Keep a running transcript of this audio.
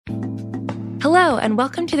Hello, and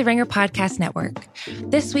welcome to the Ringer Podcast Network.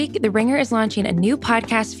 This week, the Ringer is launching a new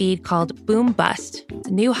podcast feed called Boom Bust. It's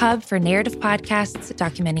a new hub for narrative podcasts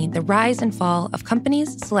documenting the rise and fall of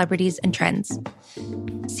companies, celebrities, and trends.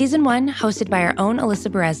 Season 1, hosted by our own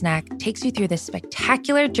Alyssa Bereznak, takes you through this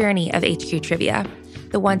spectacular journey of HQ Trivia,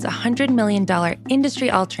 the once $100 million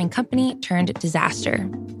industry-altering company turned disaster.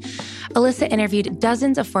 Alyssa interviewed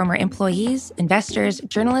dozens of former employees, investors,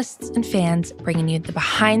 journalists, and fans, bringing you the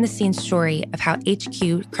behind-the-scenes story of how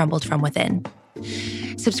HQ crumbled from within.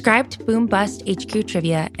 Subscribe to Boom Bust HQ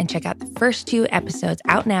Trivia and check out the first 2 episodes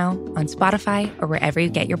out now on Spotify or wherever you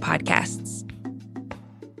get your podcasts.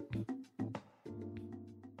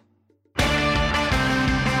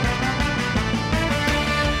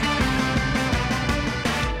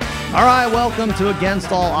 All right, welcome to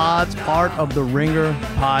Against All Odds, part of the Ringer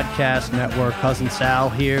Podcast Network. Cousin Sal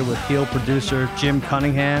here with heel producer Jim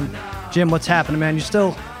Cunningham. Jim, what's happening, man?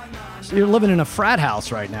 You're living in a frat house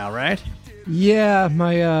right now, right? Yeah,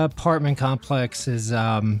 my apartment complex is,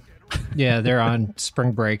 they're on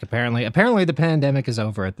spring break, apparently. Apparently the pandemic is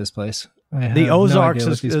over at this place. The Ozarks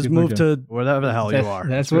has moved to wherever the hell you are.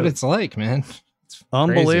 That's what it's like, man. It's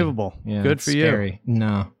unbelievable. Yeah, good for scary. you.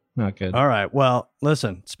 No. Not good. All right. Well,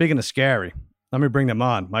 listen, speaking of scary, let me bring them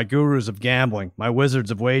on. My gurus of gambling, my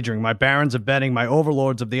wizards of wagering, my barons of betting, my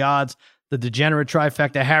overlords of the odds, the degenerate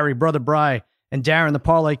trifecta, Harry, Brother Bry, and Darren, the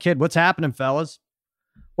Parlay Kid. What's happening, fellas?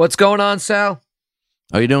 What's going on, Sal?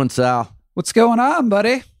 How you doing, Sal? What's going on,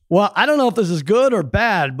 buddy? Well, I don't know if this is good or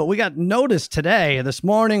bad, but we got notice today, this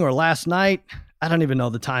morning or last night. I don't even know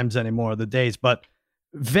the times anymore, the days, but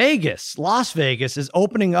Las Vegas is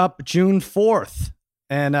opening up June 4th.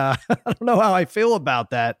 And I don't know how I feel about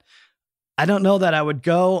that. I don't know that I would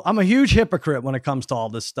go. I'm a huge hypocrite when it comes to all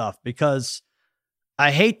this stuff because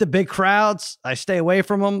I hate the big crowds. I stay away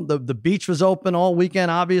from them. The beach was open all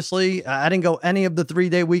weekend, obviously. I didn't go any of the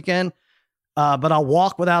 3-day weekend, but I'll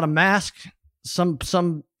walk without a mask. Some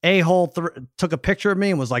a-hole took a picture of me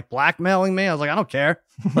and was like blackmailing me. I was like, I don't care.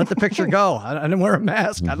 Let the picture go. I didn't wear a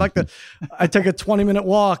mask. I take a 20-minute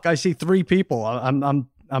walk. I see 3 people. I'm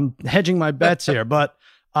hedging my bets here, but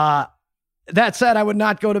that said, I would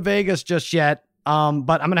not go to Vegas just yet. But I'm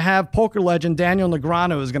going to have poker legend Daniel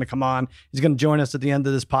Negreanu is going to come on. He's going to join us at the end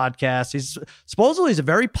of this podcast. He's a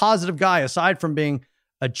very positive guy, aside from being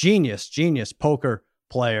a genius poker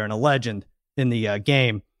player and a legend in the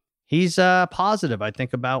game. He's positive, I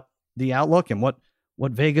think, about the outlook and what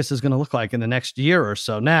Vegas is going to look like in the next year or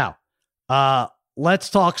so. Now, let's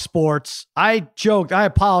talk sports. I joked. I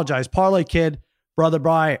apologize. Parlay Kid, Brother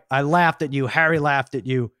Bry, I laughed at you. Harry laughed at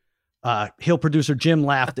you. Heel producer Jim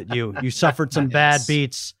laughed at you. You suffered some bad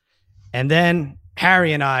beats. And then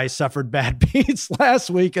Harry and I suffered bad beats last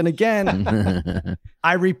week. And again,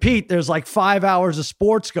 I repeat, there's like 5 hours of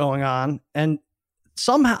sports going on. And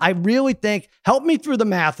somehow I really think, help me through the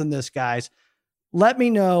math in this, guys. Let me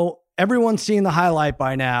know. Everyone's seen the highlight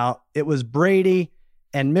by now. It was Brady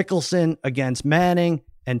and Mickelson against Manning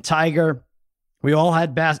and Tiger. We all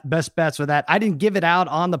had best bets for that. I didn't give it out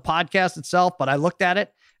on the podcast itself, but I looked at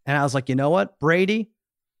it and I was like, you know what? Brady,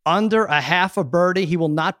 under a half a birdie. He will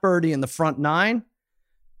not birdie in the front 9. It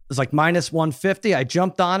was like minus 150. I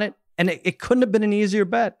jumped on it and it couldn't have been an easier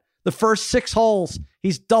bet. The first 6 holes, he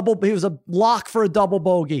was a lock for a double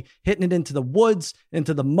bogey, hitting it into the woods,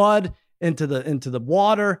 into the mud, into the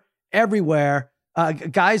water, everywhere.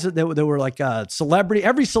 Guys that were like a celebrity.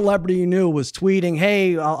 Every celebrity you knew was tweeting,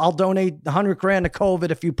 hey, I'll donate $100,000 to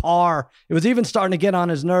COVID if you par. It was even starting to get on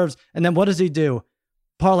his nerves. And then what does he do?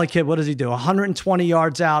 Parlay Kid, what does he do? 120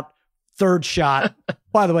 yards out, third shot.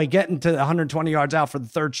 By the way, getting to 120 yards out for the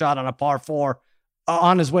third shot on a par 4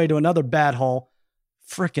 on his way to another bad hole.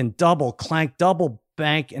 Freaking double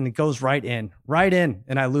bank, and it goes right in.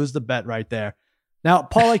 And I lose the bet right there. Now,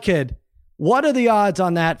 Parlay Kid, what are the odds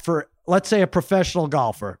on that for, let's say, a professional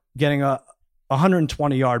golfer getting a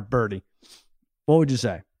 120-yard birdie? What would you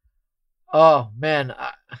say? Oh, man.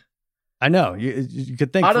 I know. You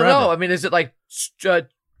could think I don't forever. know. I mean, is it like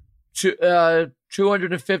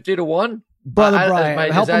 250 to 1? Brother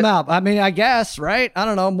Brian, help him out. I mean, I guess, right? I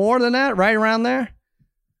don't know. More than that? Right around there?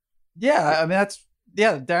 Yeah, I mean,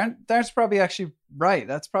 Darren's probably actually right.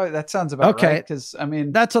 That sounds about right. Because, I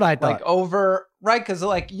mean, that's what I thought. Like over, right? Because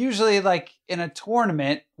like usually like in a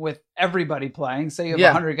tournament with everybody playing, say you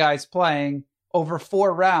have 100 guys playing over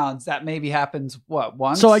 4 rounds, that maybe happens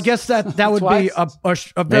once? So I guess that would be a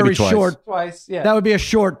very short. Twice, yeah. That would be a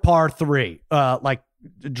short par 3, like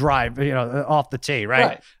drive, off the tee,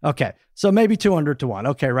 right? Okay. So maybe 200 to 1.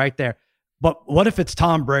 Okay, right there. But what if it's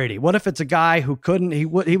Tom Brady? What if it's a guy who couldn't, he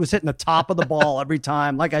was hitting the top of the ball every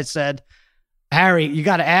time. Like I said, Harry, you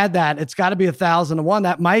got to add that. It's got to be 1,000-1.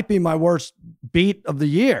 That might be my worst beat of the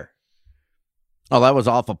year. Oh, that was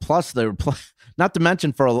awful. Plus, they were not to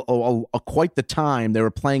mention for quite the time they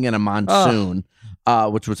were playing in a monsoon,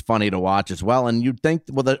 which was funny to watch as well. And you'd think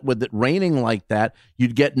with it raining like that,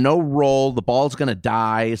 you'd get no roll. The ball's going to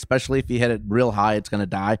die, especially if you hit it real high. It's going to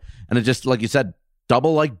die, and it just, like you said,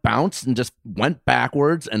 double like bounced and just went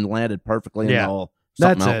backwards and landed perfectly in the hole.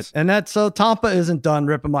 That's it. And that's so Tampa isn't done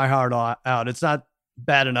ripping my heart out. It's not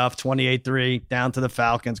bad enough. 28-3 down to the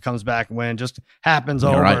Falcons, comes back and win. Just happens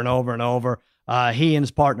over and over and over. He and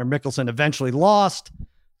his partner Mickelson eventually lost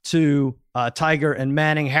to Tiger and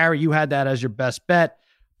Manning. Harry, you had that as your best bet.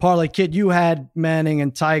 Parlay Kid, you had Manning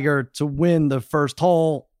and Tiger to win the first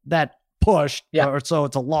hole. That pushed, or so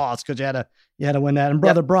it's a loss because you had to win that. And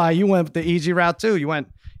Brother Bry, you went with the easy route too.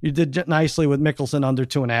 You did nicely with Mickelson under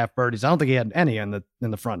 2.5 birdies. I don't think he had any in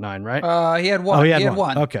the front nine, right? He had one. Oh, he had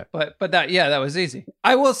one. Okay, but that was easy.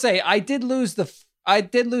 I will say I did lose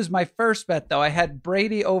my first bet though. I had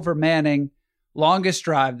Brady over Manning. Longest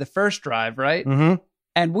drive, the first drive, right? Mm-hmm.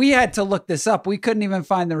 And we had to look this up. We couldn't even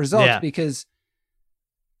find the results because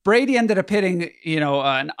Brady ended up hitting,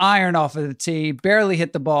 an iron off of the tee, barely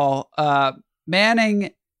hit the ball.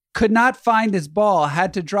 Manning could not find his ball,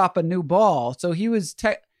 had to drop a new ball. So he was,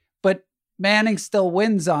 but Manning still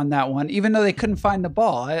wins on that one, even though they couldn't find the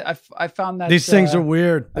ball. I found that these things are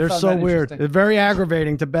weird. They're so weird. They're very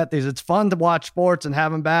aggravating to bet these. It's fun to watch sports and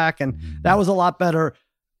have them back. And that was a lot better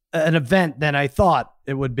an event than I thought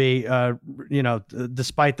it would be,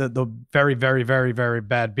 despite the very, very, very, very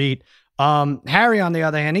bad beat. Harry, on the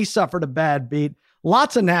other hand, he suffered a bad beat.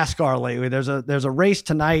 Lots of NASCAR lately. There's a race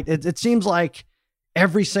tonight. It seems like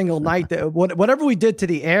every single night that whatever we did to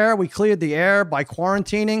the air, we cleared the air by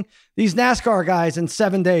quarantining. These NASCAR guys in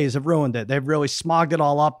 7 days have ruined it. They've really smogged it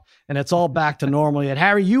all up, and it's all back to normal. Yet,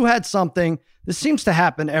 Harry, you had something. This seems to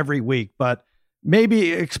happen every week, but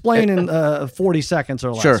maybe explain in 40 seconds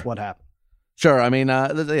or less what happened. Sure. I mean,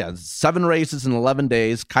 7 races in 11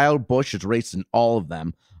 days. Kyle Busch has raced in all of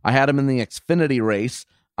them. I had him in the Xfinity race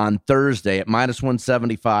on Thursday at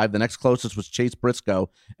 -175. The next closest was Chase Briscoe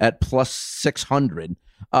at +600.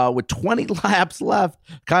 With 20 laps left,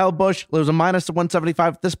 Kyle Busch, there was a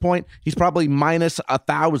 -175 at this point. He's probably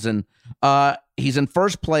 -1,000. He's in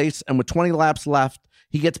first place, and with 20 laps left,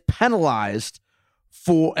 he gets penalized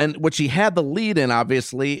which he had the lead in,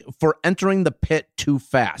 obviously, for entering the pit too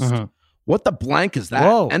fast. Mm-hmm. What the blank is that?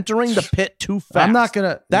 Whoa. Entering the pit too fast. I'm not going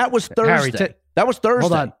to. That was Thursday. Harry, that was Thursday.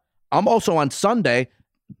 Hold on. I'm also on Sunday.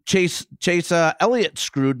 Chase Elliott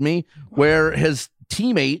screwed me where his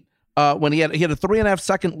teammate, when he had a 3.5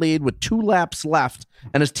 second lead with 2 laps left,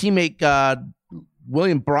 and his teammate,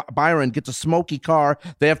 William Byron, gets a smoky car.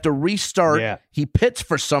 They have to restart. Yeah. He pits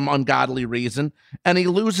for some ungodly reason, and he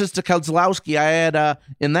loses to Keselowski.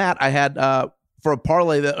 I had for a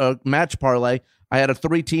parlay, match parlay, I had a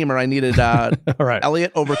 3-teamer. I needed right.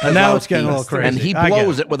 Elliott over Keselowski. And now it's getting a little crazy. And he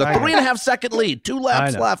blows it with a 3.5 second lead, 2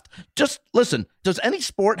 laps left. Just listen, does any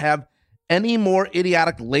sport have any more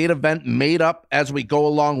idiotic late event made up as we go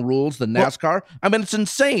along rules than NASCAR? Well, I mean, it's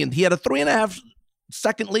insane. He had a 3.5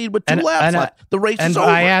 second lead with 2 laps left. The race is over.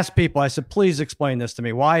 And I asked people, I said, please explain this to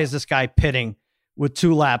me. Why is this guy pitting with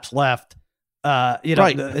 2 laps left?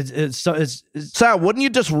 Right. Sal, wouldn't you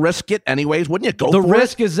just risk it anyways? Wouldn't you go the for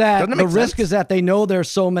risk it? Is that the risk is that they know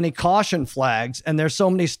there's so many caution flags and there's so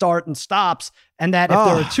many start and stops, and that if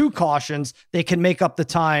there are 2 cautions, they can make up the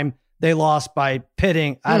time they lost by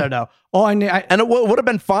pitting. I don't know. And it would have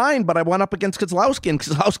been fine, but I went up against Keselowski, and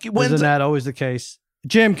Keselowski wins. Isn't that always the case?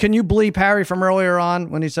 Jim, can you bleep Harry from earlier on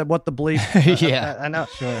when he said, what the bleep? Yeah. I know.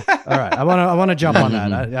 Sure. All right. I want to jump on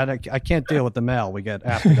that. I can't deal with the mail we get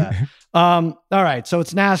after that. All right. So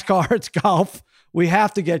it's NASCAR, it's golf. We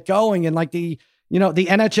have to get going. And like the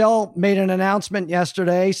NHL made an announcement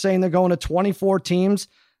yesterday saying they're going to 24 teams.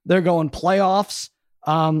 They're going playoffs.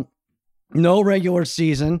 No regular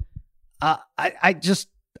season. I just,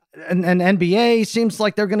 and NBA seems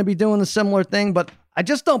like they're going to be doing a similar thing, but I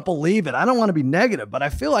just don't believe it. I don't want to be negative, but I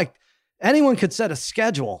feel like anyone could set a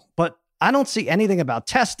schedule, but I don't see anything about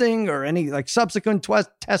testing or any like subsequent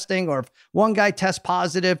testing, or if one guy tests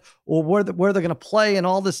positive, or where they're going to play and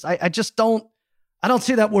all this. I don't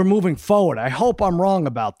see that we're moving forward. I hope I'm wrong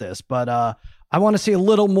about this, but I want to see a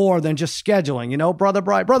little more than just scheduling. Brother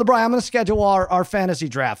Brian, I'm going to schedule our fantasy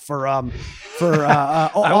draft for August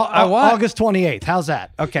 28th. How's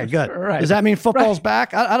that? Okay, good. Right. Does that mean football's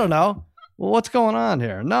back? I don't know. Well, what's going on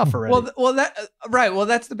here? Enough already. Well,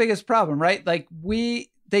 that's the biggest problem, right? Like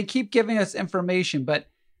they keep giving us information, but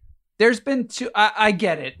there's been I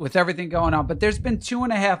get it with everything going on, but there's been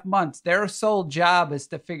 2.5 months. Their sole job is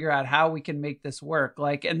to figure out how we can make this work.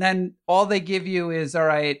 And then all they give you is, all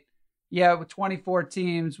right, yeah, with 24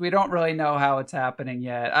 teams, we don't really know how it's happening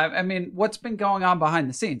yet. I mean, what's been going on behind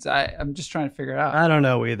the scenes? I'm just trying to figure it out. I don't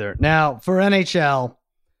know either. Now, for NHL,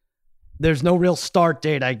 there's no real start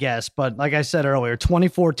date, I guess. But like I said earlier,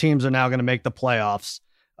 24 teams are now going to make the playoffs.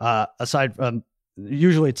 Aside from,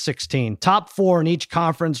 usually it's 16. Top 4 in each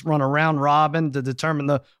conference run a round robin to determine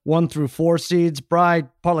the 1 through 4 seeds. Bride,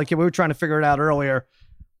 Parlay Kid, we were trying to figure it out earlier.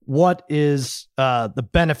 What is the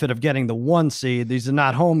benefit of getting the 1 seed? These are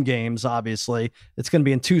not home games, obviously. It's going to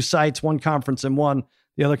be in 2 sites, one conference in one,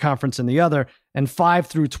 the other conference in the other, and 5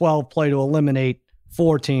 through 12 play to eliminate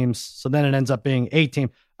 4 teams. So then it ends up being 8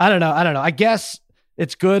 teams. I don't know. I guess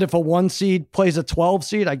it's good if a 1 seed plays a 12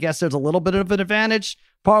 seed. I guess there's a little bit of an advantage,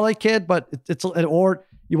 Parlay Kid, but it's or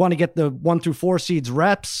you want to get the 1 through 4 seeds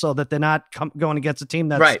reps so that they're not going against a team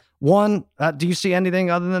that's right. 1. Do you see anything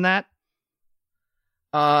other than that?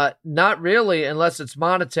 Not really, unless it's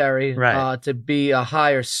monetary, right. To be a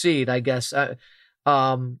higher seed, I guess. I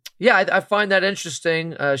find that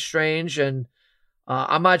interesting, strange, and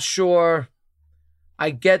I'm not sure. I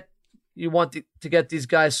get you want to get these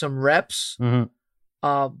guys some reps, mm-hmm.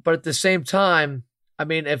 But at the same time, I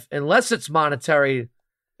mean, unless it's monetary,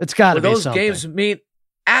 it's got to be those something. games mean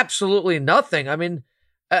absolutely nothing. I mean,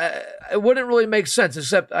 it wouldn't really make sense,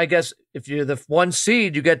 except I guess if you're the 1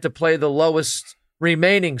 seed, you get to play the lowest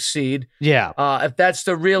remaining seed. Yeah. If that's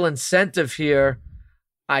the real incentive here,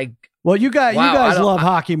 you guys love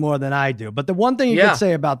hockey more than I do. But the one thing you could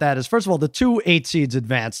say about that is, first of all, the 2 8 seeds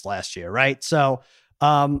advanced last year, right? So,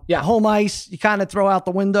 home ice, you kind of throw out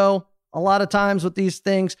the window a lot of times with these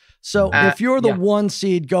things. So if you're the 1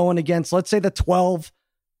 seed going against, let's say the 12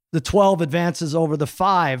 advances over the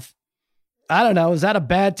 5, I don't know. Is that a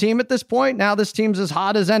bad team at this point? Now this team's as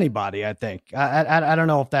hot as anybody, I think. I don't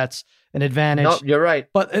know if that's an advantage. No, you're right.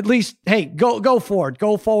 But at least, hey, go forward.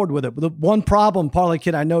 Go forward with it. The one problem, Parlay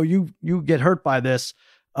Kid, I know you get hurt by this,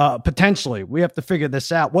 potentially. We have to figure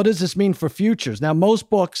this out. What does this mean for futures? Now, most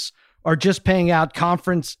books are just paying out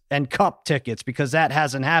conference and cup tickets because that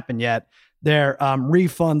hasn't happened yet. They're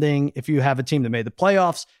refunding if you have a team that made the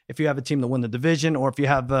playoffs, if you have a team that won the division, or if you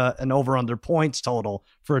have an over-under points total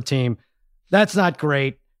for a team. That's not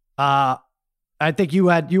great. I think you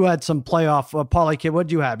had some playoff parlay Kid. What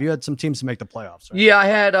did you have? You had some teams to make the playoffs, right? Yeah, I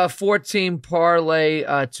had a 14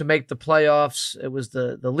 parlay to make the playoffs. It was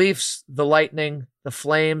the Leafs, the Lightning, the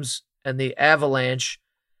Flames, and the Avalanche.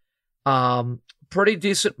 Pretty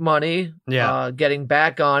decent money. Yeah. Getting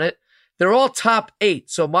back on it. They're all top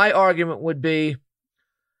 8. So my argument would be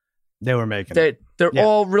they were making they're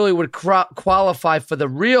all really would qualify for the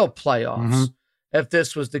real playoffs if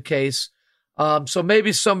this was the case. So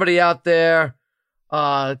maybe somebody out there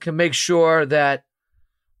can make sure that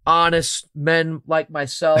honest men like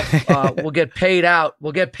myself will get paid out.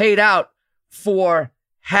 Will get paid out for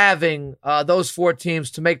having those 4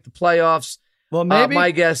 teams to make the playoffs. Well, maybe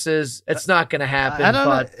my guess is it's not going to happen. I don't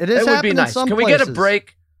know. It would be nice. Can we get a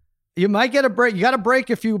break? You might get a break. You got a break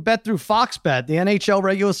if you bet through Fox Bet. The NHL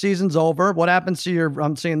regular season's over. What happens to your?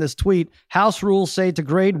 I'm seeing this tweet. House rules say to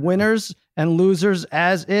grade winners and losers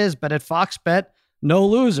as is, but at Fox Bet, no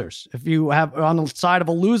losers. If you have on the side of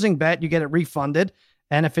a losing bet, you get it refunded,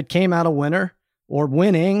 and if it came out a winner or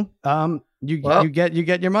winning, you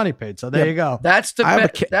get your money paid. So there you go. That's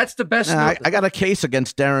the that's the best. I got a case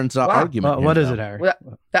against Darren's argument. What is it, Harry?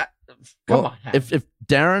 Come on. If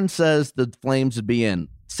Darren says the Flames would be in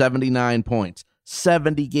 79 points,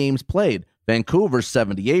 70 games played. Vancouver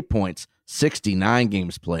 78 points, 69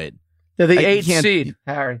 games played. They're the 8th seed,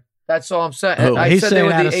 Harry. That's all I'm saying. I said they were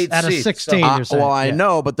the 8th seed. Out of 16, I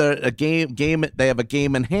know, but they're a game. They have a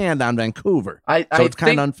game in hand on Vancouver, so it's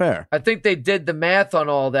kind of unfair. I think they did the math on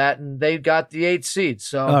all that, and they got the 8th seed.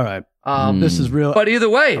 So all right, this is real. But either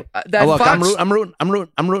way, look,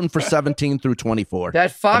 I'm rooting for 17 through 24.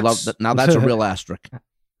 That Fox. Now that's a real asterisk.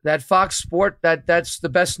 That Fox Sport, that's the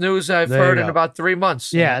best news I've heard in about 3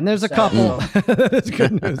 months. Yeah, and there's a couple. That's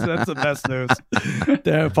good news. That's the best news.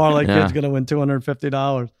 There, Parlay Kid's going to win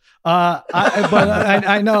 $250.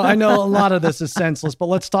 I know a lot of this is senseless, but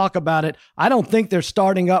let's talk about it. I don't think they're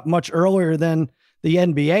starting up much earlier than the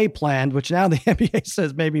NBA planned, which now the NBA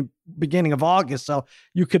says maybe beginning of August. So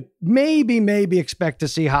you could maybe expect to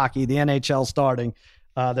see hockey, the NHL starting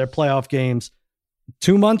their playoff games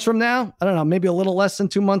 2 months from now. I don't know, maybe a little less than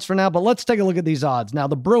 2 months from now, but let's take a look at these odds. Now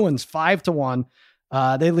the Bruins 5-1,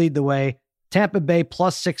 they lead the way. Tampa Bay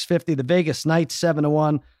plus 650, the Vegas Knights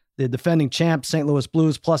 7-1. The defending champ, St. Louis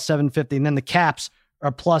Blues, plus 750. And then the Caps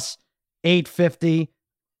are plus 850.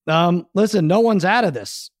 Listen, no one's out of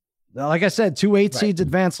this. Like I said, 2 8 seeds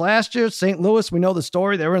advanced last year. St. Louis, we know the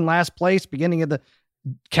story. They were in last place beginning of the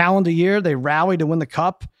calendar year. They rallied to win the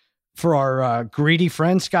cup for our greedy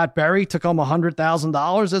friend Scott Berry. Took home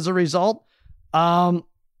 $100,000 as a result. I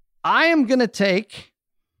am going to take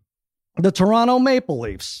the Toronto Maple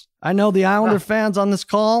Leafs. I know the Islander fans on this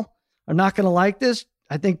call are not going to like this.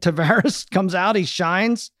 I think Tavares comes out. He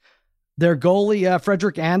shines. Their goalie,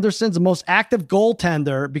 Frederik Andersen's the most active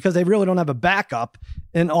goaltender because they really don't have a backup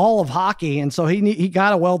in all of hockey. And so he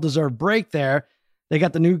got a well-deserved break there. They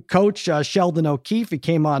got the new coach, Sheldon O'Keefe. He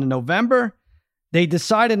came on in November. They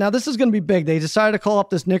decided, now this is going to be big. They decided to call up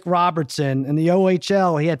this Nick Robertson in the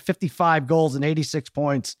OHL. He had 55 goals and 86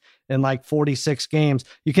 points in like 46 games.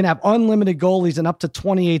 You can have unlimited goalies and up to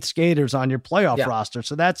 28 skaters on your playoff roster.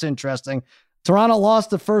 So that's interesting. Toronto lost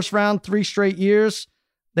the first round 3 straight years.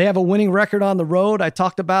 They have a winning record on the road. I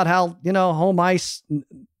talked about how, home ice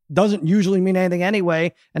doesn't usually mean anything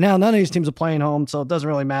anyway. And now none of these teams are playing home, so it doesn't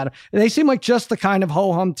really matter. They seem like just the kind of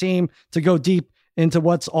ho-hum team to go deep into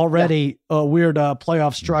what's already a weird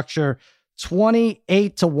playoff structure.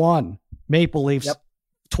 28-1 Maple Leafs,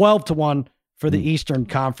 12-1 for the Eastern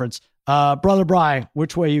Conference. Brother Bry,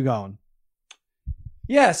 which way are you going?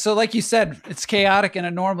 Yeah, so like you said, it's chaotic in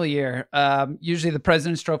a normal year. Usually the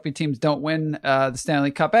President's Trophy teams don't win the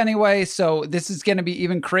Stanley Cup anyway, so this is going to be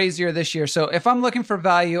even crazier this year. So if I'm looking for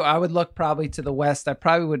value, I would look probably to the West. I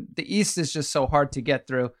probably would. The East is just so hard to get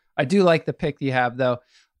through. I do like the pick you have, though.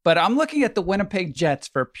 But I'm looking at the Winnipeg Jets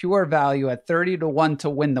for pure value at 30-1 to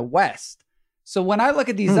win the West. So when I look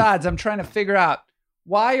at these odds, I'm trying to figure out,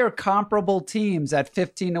 why are comparable teams at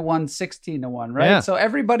 15-1, 16-1, right? Yeah. So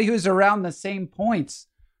everybody who's around the same points,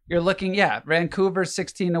 you're looking, Vancouver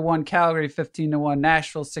 16-1, Calgary 15-1,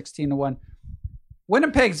 Nashville 16-1.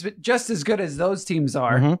 Winnipeg's just as good as those teams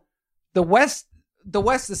are. Mm-hmm. The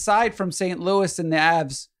West, aside from St. Louis and the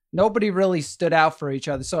Avs, nobody really stood out for each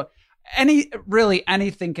other. So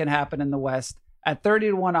anything can happen in the West. At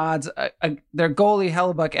 30-1 odds, their goalie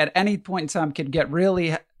Hellebuck at any point in time could get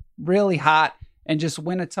really, really hot and just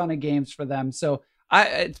win a ton of games for them. So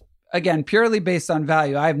again, purely based on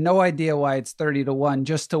value, I have no idea why it's 30-1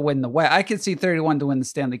 just to win the West. I could see 31 to win the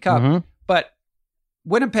Stanley Cup, but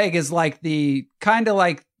Winnipeg is kind of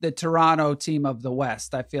like the Toronto team of the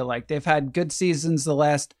West. I feel like they've had good seasons the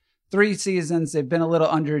last 3 seasons. They've been a little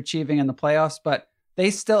underachieving in the playoffs, but they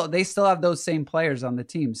still have those same players on the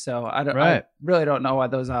team. So I really don't know why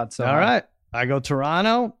those odds are. All right. I go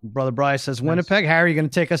Toronto. Brother Bryce says Winnipeg. Harry, you going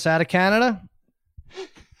to take us out of Canada?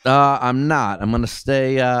 I'm not. I'm going to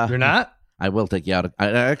stay. You're not? I will take you out. I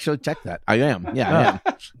actually checked that. I am. Yeah, I am.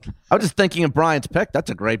 I was just thinking of Brian's pick. That's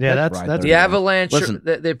a great pick. That's the Avalanche. Listen,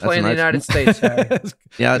 they play in the United States, Harry.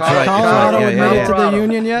 Yeah, that's right. Colorado Yeah, made it to the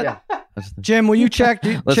Union yet? Yeah. Jim, will you check?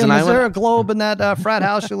 Listen, Jim, is there a globe in that frat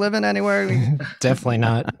house you live in anywhere? Definitely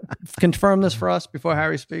not. Confirm this for us before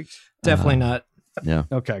Harry speaks. Definitely not. Yeah.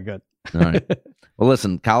 Okay, good. All right. Well,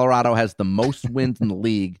 listen, Colorado has the most wins in the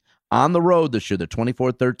league on the road this year. They're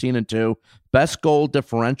 24-13-2. Best goal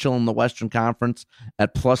differential in the Western Conference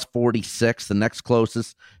at plus 46. The next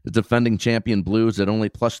closest is defending champion Blues at only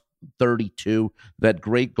plus 32. That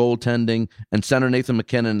great goaltending, and center Nathan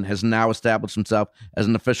McKinnon has now established himself as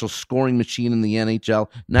an official scoring machine in the NHL.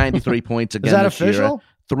 93 points again. Is that this official? year.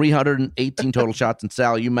 318 total shots. And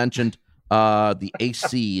Sal, you mentioned the ace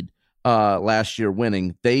seed last year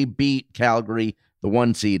winning. They beat Calgary, the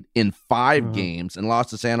 1 seed, in 5 games and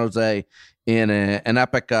lost to San Jose in an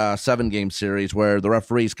epic 7-game series where the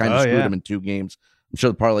referees kind of screwed them in 2 games. I'm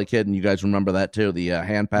sure the Parlay Kid and you guys remember that too. The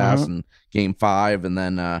hand pass in game 5, and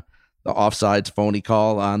then the offsides phony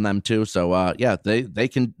call on them too. So they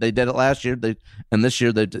did it last year. And this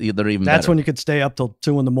year they're even That's better. when you could stay up till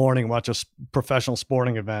 2 a.m. and watch a professional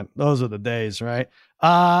sporting event. Those are the days, right?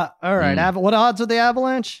 All right. What odds are the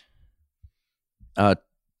Avalanche?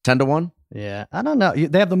 10-1. Yeah, I don't know.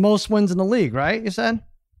 They have the most wins in the league, right? You said,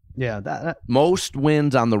 yeah. Most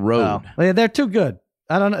wins on the road. Oh, they're too good.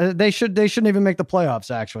 I don't know. They shouldn't even make the playoffs.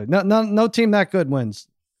 Actually, no team that good wins.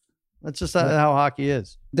 That's just how hockey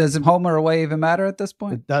is. Does home or away even matter at this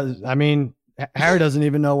point? It does. I mean, Harry doesn't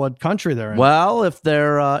even know what country they're in. Well, if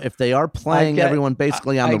they are playing everyone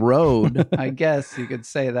basically on the road, I guess you could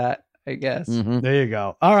say that. I guess. There you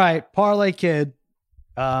go. All right, Parlay Kid.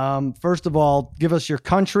 First of all, give us your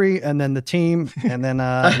country and then the team and then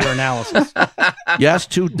your analysis. Yes,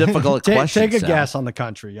 2 difficult questions. Take a Sal. guess on the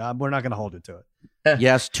country. We're not going to hold it to it.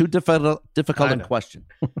 Yes, 2 difficult question.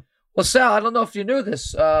 Well, Sal, I don't know if you knew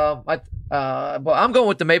this, but I'm going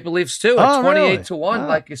with the Maple Leafs too at 28-1,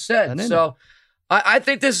 like you said. So I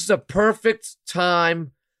think this is a perfect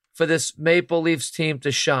time for this Maple Leafs team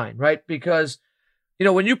to shine, right? Because,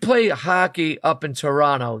 when you play hockey up in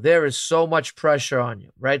Toronto, there is so much pressure on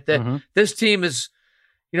you, right? This team is,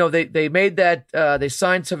 they made that, they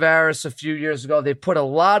signed Tavares a few years ago. They put a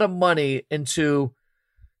lot of money into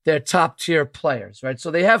their top tier players, right? So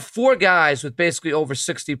they have 4 guys with basically over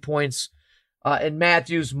 60 points in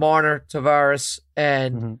Matthews, Marner, Tavares,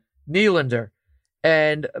 and Nylander.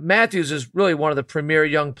 And Matthews is really one of the premier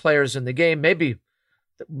young players in the game, maybe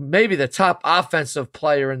the top offensive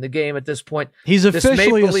player in the game at this point. He's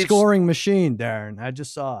officially a scoring machine, Darren. I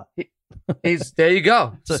just saw it. He's there. You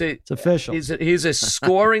go. It's official. He's a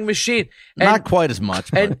scoring machine. And, not quite as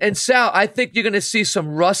much. But. And Sal, I think you're going to see some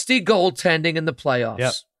rusty goaltending in the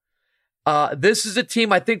playoffs. Yep. This is a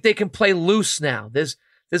team I think they can play loose now. There's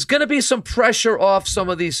going to be some pressure off some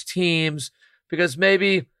of these teams because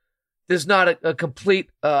maybe there's not a complete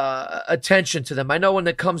attention to them. I know when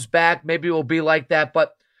it comes back, maybe it will be like that.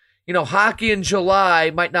 But, hockey in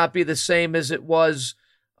July might not be the same as it was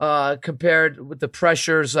compared with the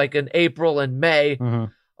pressures like in April and May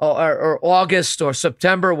or August or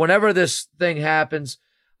September, whenever this thing happens.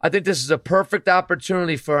 I think this is a perfect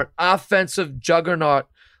opportunity for an offensive juggernaut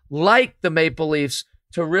like the Maple Leafs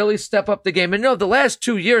to really step up the game. And the last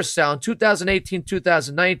 2 years, Sal, in 2018,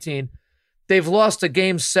 2019, they've lost a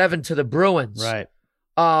Game 7 to the Bruins. Right.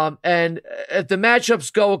 And if the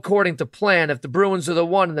matchups go according to plan, if the Bruins are the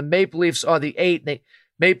 1 and the Maple Leafs are the 8, and the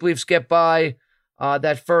Maple Leafs get by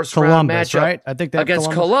that first round matchup right? I think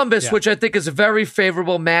against Columbus, which I think is a very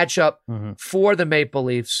favorable matchup for the Maple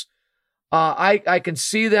Leafs. I can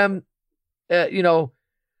see them,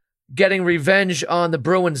 getting revenge on the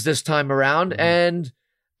Bruins this time around. And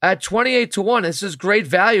at 28-1, this is great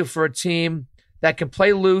value for a team that can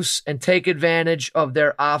play loose and take advantage of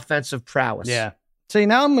their offensive prowess. Yeah. See,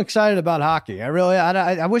 now I'm excited about hockey.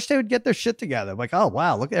 I wish they would get their shit together. Like, oh,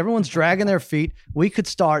 wow, look, everyone's dragging their feet. We could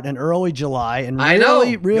start in early July and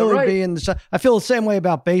really be in the. I feel the same way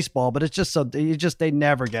about baseball, but it's just they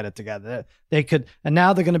never get it together. They could, and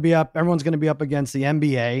now they're going to be up. Everyone's going to be up against the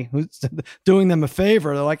NBA, who's doing them a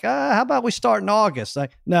favor. They're like, how about we start in August?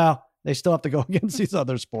 Like, no. They still have to go against these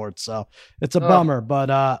other sports. So it's a bummer, but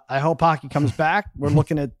I hope hockey comes back. We're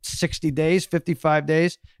looking at 60 days, 55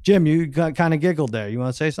 days. Jim, you kind of giggled there. You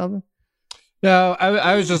want to say something? No,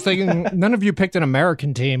 I was just thinking none of you picked an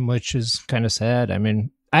American team, which is kind of sad. I mean,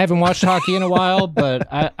 I haven't watched hockey in a while, but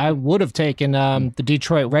I would have taken the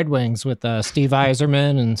Detroit Red Wings with Steve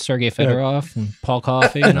Yzerman and Sergei Fedorov and Paul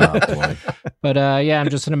Coffey. But I'm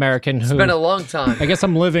just an American. It's been a long time. I guess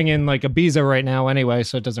I'm living in like Ibiza right now anyway,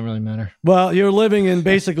 so it doesn't really matter. Well, you're living in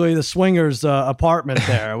basically the swingers apartment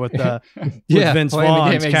there with Vince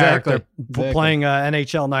Vaughn's character playing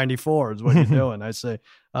NHL 94 is what you're doing. I say.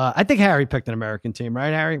 I think Harry picked an American team,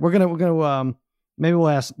 right, Harry? We're gonna maybe we'll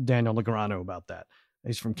ask Daniel Negreanu about that.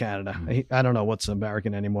 He's from Canada. I don't know what's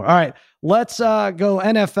American anymore. All right, let's go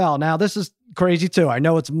NFL. Now, this is crazy too. I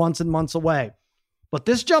know it's months and months away, but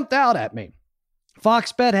this jumped out at me.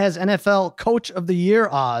 Fox Bet has NFL Coach of the Year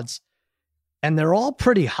odds, and they're all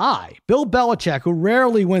pretty high. Bill Belichick, who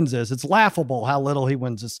rarely wins this, it's laughable how little he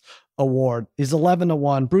wins this award. He's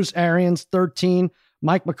 11-1. Bruce Arians, 13.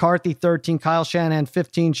 Mike McCarthy, 13. Kyle Shanahan,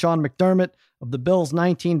 15. Sean McDermott of the Bills,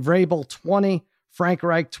 19. Vrabel, 20. Frank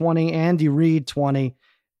Reich, 20. Andy Reid, 20.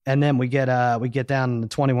 And then we get down in the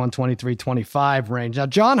 21, 23, 25 range. Now,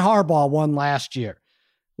 John Harbaugh won last year.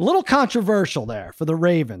 A little controversial there for the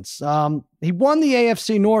Ravens. He won the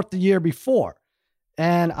AFC North the year before,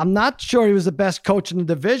 and I'm not sure he was the best coach in the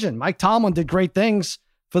division. Mike Tomlin did great things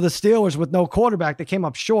for the Steelers with no quarterback. They came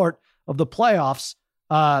up short of the playoffs.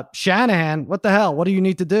 Shanahan, what the hell? What do you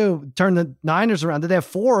need to do? Turn the Niners around. Did they have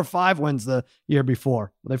 4 or 5 wins the year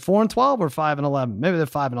before? Were they 4-12 or 5-11? Maybe they're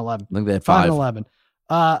 5-11. I think they had 5. 5-11.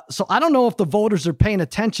 So I don't know if the voters are paying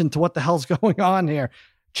attention to what the hell's going on here.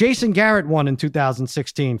 Jason Garrett won in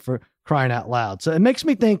 2016 for crying out loud. So it makes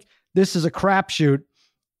me think this is a crapshoot.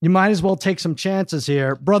 You might as well take some chances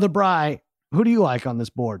here. Brother Bry, who do you like on this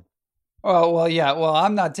board? Well, yeah. Well,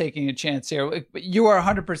 I'm not taking a chance here. But you are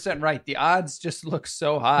 100% right. The odds just look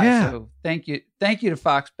so high. Yeah. So thank you to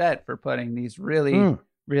Fox Bet for putting these really,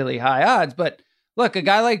 really high odds. But look, a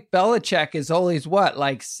guy like Belichick is always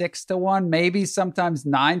like 6-1, maybe sometimes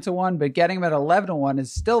 9-1, but getting him at 11-1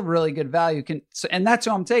 is still really good value. And that's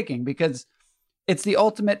who I'm taking because it's the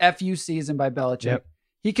ultimate FU season by Belichick. Yep.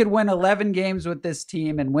 He could win 11 games with this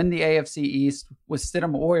team and win the AFC East with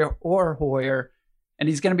Stidham or Hoyer, and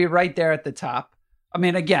he's going to be right there at the top. I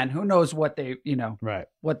mean, again, who knows what they,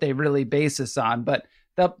 what they really base this on, but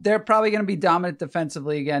they're probably going to be dominant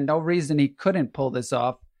defensively again. No reason he couldn't pull this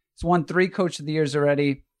off. He's won 3 Coach of the Years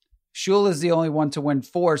already. Shula is the only one to win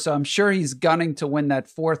 4, so I'm sure he's gunning to win that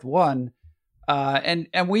 4th one. And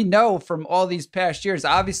we know from all these past years,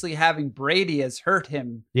 obviously having Brady has hurt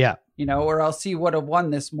him. Yeah. Or else he would have won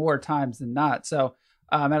this more times than not. So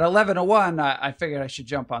at 11-1, I figured I should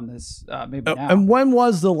jump on this maybe now. And when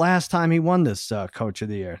was the last time he won this Coach of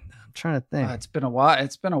the Year? I'm trying to think. It's been a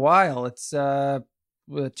while. It's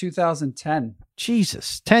 2010.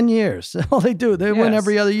 Jesus, 10 years. All they do, they win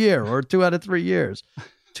every other year or 2 out of 3 years.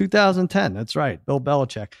 2010. That's right. Bill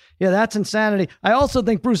Belichick. Yeah, that's insanity. I also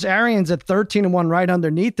think Bruce Arians at 13-1 right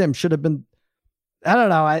underneath him should have been, I don't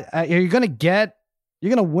know. You're going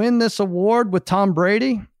to win this award with Tom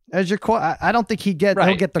Brady as your I don't think he'll get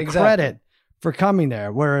the credit for coming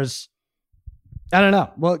there. Whereas, I don't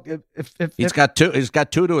know. Well, if he's got two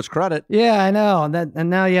to his credit. Yeah, I know. And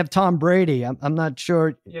now you have Tom Brady. I'm not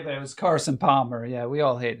sure. Yeah, but it was Carson Palmer. Yeah, we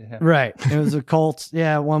all hated him. Right. It was the Colts.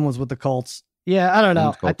 Yeah, one was with the Colts. Yeah, I don't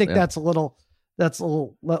know. I think that's a little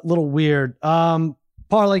weird.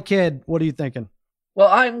 Parlay Kid, what are you thinking? Well,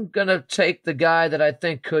 I'm going to take the guy that I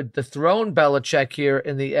think could dethrone Belichick here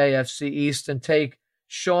in the AFC East and take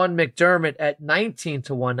Sean McDermott at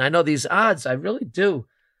 19-1. I know these odds, I really do.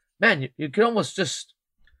 Man, you could almost just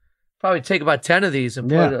probably take about 10 of these and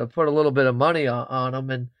put a little bit of money on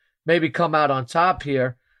them and maybe come out on top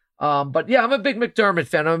here. But yeah, I'm a big McDermott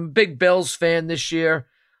fan. I'm a big Bills fan this year.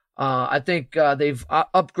 I think they've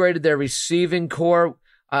upgraded their receiving core.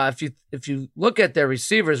 If you look at their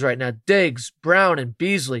receivers right now, Diggs, Brown, and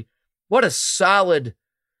Beasley, what a solid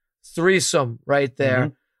threesome right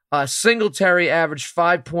there. Singletary averaged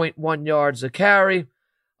 5.1 yards a carry.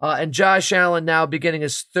 And Josh Allen now beginning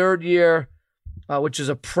his 3rd year, which is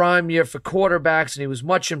a prime year for quarterbacks, and he was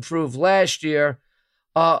much improved last year.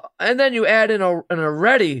 And then you add in an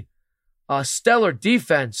already stellar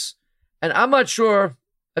defense. And I'm not sure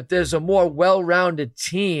if there's a more well-rounded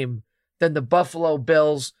team than the Buffalo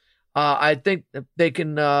Bills. I think they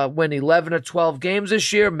can win 11 or 12 games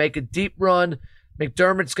this year, make a deep run.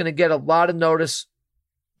 McDermott's going to get a lot of notice.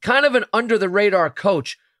 Kind of an under-the-radar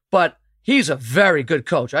coach, but he's a very good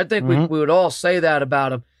coach. I think we would all say that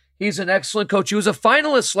about him. He's an excellent coach. He was a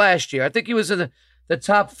finalist last year. I think he was in the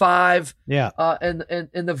top 5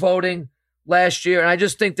 in the voting last year. And I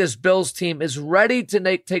just think this Bills team is ready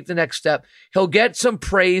to take the next step. He'll get some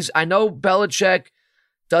praise. I know Belichick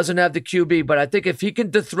doesn't have the QB, but I think if he can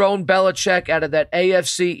dethrone Belichick out of that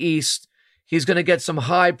AFC East, he's going to get some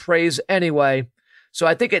high praise anyway. So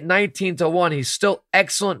I think at 19-1, he's still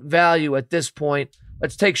excellent value at this point.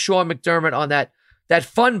 Let's take Sean McDermott on that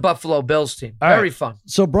fun Buffalo Bills team. Very fun.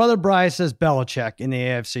 So Brother Bryce says Belichick in the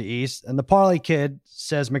AFC East, and the Parlay Kid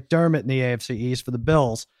says McDermott in the AFC East for the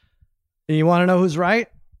Bills. And you want to know who's right?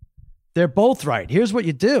 They're both right. Here's what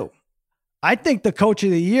you do. I think the Coach of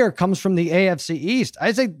the Year comes from the AFC East.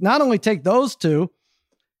 I say not only take those two,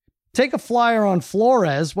 take a flyer on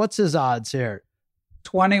Flores. What's his odds here?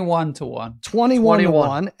 21-1.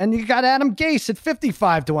 21-1. And you got Adam Gase at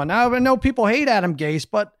 55-1. Now, I know people hate Adam Gase,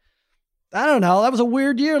 but I don't know. That was a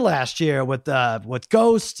weird year last year with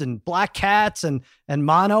Ghosts and Black Cats and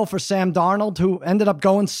Mono for Sam Darnold, who ended up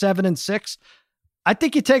going 7-6. I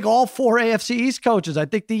think you take all 4 AFC East coaches. I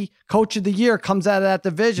think the Coach of the Year comes out of that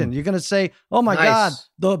division. You're going to say, oh my God,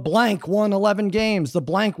 the blank won 11 games, the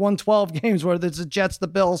blank won 12 games, whether it's the Jets, the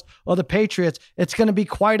Bills, or the Patriots. It's going to be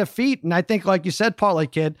quite a feat. And I think, like you said, Parlay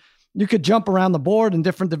Kid, you could jump around the board in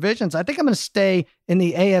different divisions. I think I'm going to stay in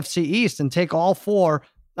the AFC East and take all 4.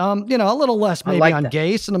 A little less maybe on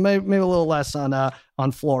Gase and maybe a little less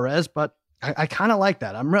on Flores, but I kind of like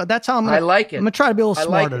that. That's how I'm going to like it. I'm going to try to be a little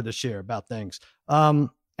smarter this year about things.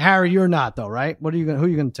 Harry, you're not though, right? Who are you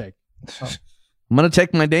going to take? I'm going to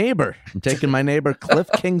take my neighbor. I'm taking my neighbor Cliff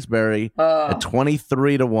Kingsbury at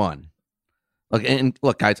 23-1.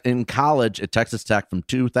 Look, guys, in college at Texas Tech from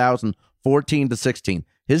 2014 to 16,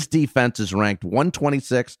 his defense is ranked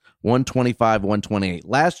 126, 125, 128.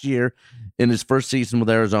 Last year, in his first season with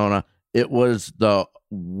Arizona, it was the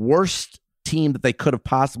worst team that they could have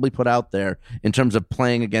possibly put out there in terms of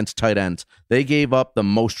playing against tight ends. They gave up the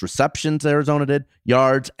most receptions Arizona did,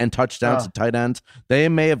 yards and touchdowns to tight ends. They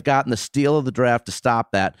may have gotten the steal of the draft to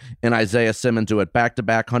stop that, and Isaiah Simmons, who had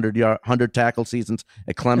back-to-back 100 tackle seasons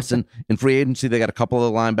at Clemson. In free agency, they got a couple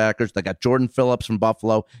of the linebackers. They got Jordan Phillips from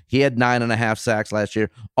Buffalo. He had 9.5 sacks last year.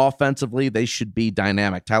 Offensively, they should be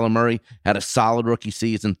dynamic. Tyler Murray had a solid rookie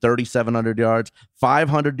season, 3,700 yards,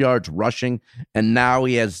 500 yards rushing, and now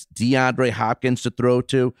he has DeAndre Hopkins to throw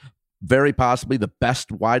to, very possibly the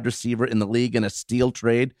best wide receiver in the league in a steal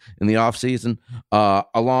trade in the offseason,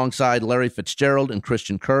 alongside Larry Fitzgerald and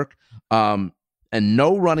Christian Kirk. And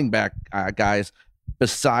no running back, guys,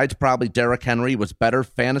 besides probably Derrick Henry, was better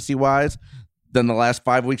fantasy-wise than the last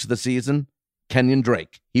 5 weeks of the season? Kenyon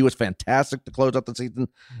Drake. He was fantastic to close out the season.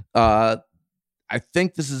 I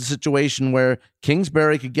think this is a situation where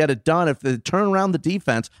Kingsbury could get it done if they turn around the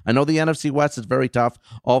defense. I know the NFC West is very tough.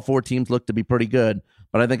 All 4 teams look to be pretty good,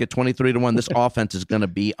 but I think at 23-1, this offense is going to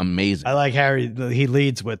be amazing. I like Harry. He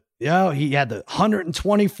leads with, he had the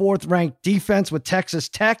 124th ranked defense with Texas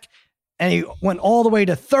Tech, and he went all the way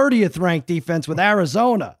to 30th ranked defense with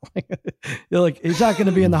Arizona. You're like, he's not going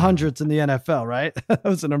to be in the hundreds in the NFL, right? That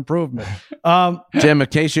was an improvement. Jim, in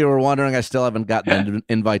case you were wondering, I still haven't gotten an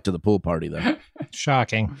invite to the pool party, though.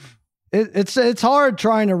 Shocking. It's hard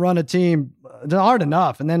trying to run a team. It's hard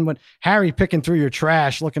enough. And then when Harry picking through your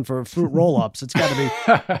trash looking for fruit roll-ups, it's got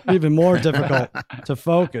to be even more difficult to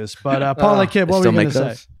focus. But Parlay Kid, what were you going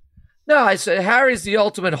to say? No, I said Harry's the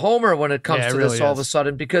ultimate homer when it comes to really this all of a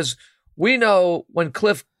sudden, because we know when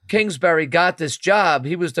Cliff Kingsbury got this job,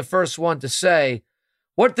 he was the first one to say,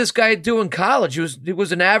 what did this guy do in college? He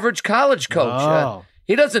was an average college coach. Oh.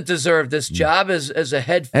 He doesn't deserve this job as a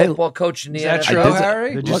head football coach in the NFL. Is that true,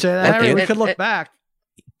 Harry? Did you say that, Harry? We could look back.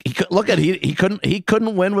 He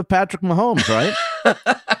couldn't win with Patrick Mahomes, right?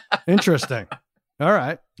 Interesting. All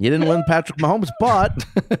right. He didn't win Patrick Mahomes, but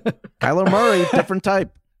Kyler Murray, different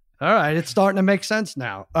type. All right, it's starting to make sense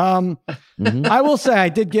now. I will say I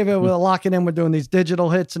did give it with locking in with doing these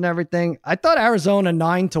digital hits and everything. I thought Arizona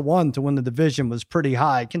 9-1 to win the division was pretty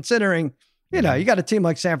high, considering, you got a team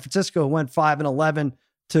like San Francisco who went 5-11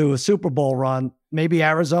 to a Super Bowl run. Maybe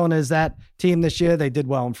Arizona is that team this year. They did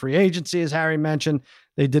well in free agency, as Harry mentioned.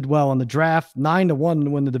 They did well in the draft. 9-1 to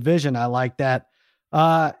win the division. I like that.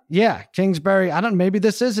 Kingsbury, I don't know, maybe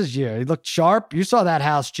this is his year. He looked sharp. You saw that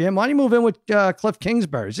house, Jim. Why don't you move in with Cliff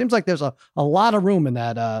Kingsbury? Seems like there's a lot of room in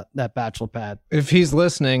that bachelor pad. If he's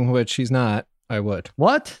listening, which he's not, I would.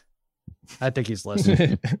 What? I think he's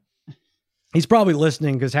listening. He's probably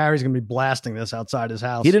listening because Harry's going to be blasting this outside his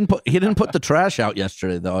house. He didn't put the trash out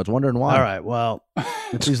yesterday, though. I was wondering why. All right. Well,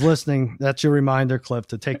 if he's listening, that's your reminder, Cliff,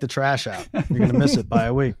 to take the trash out. You're going to miss it by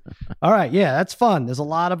a week. All right. Yeah, that's fun. There's a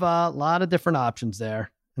lot of different options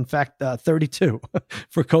there. In fact, 32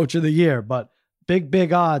 for Coach of the Year, but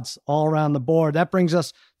big odds all around the board. That brings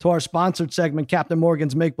us to our sponsored segment, Captain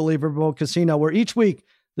Morgan's Make Believe Riverboat Casino, where each week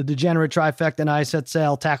the Degenerate Trifecta and I set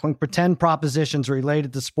sail, tackling pretend propositions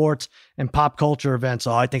related to sports and pop culture events.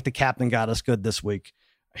 Oh, I think the captain got us good this week.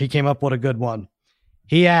 He came up with a good one.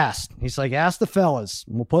 He's like, ask the fellas,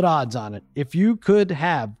 and we'll put odds on it. If you could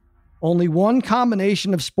have only one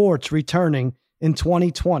combination of sports returning in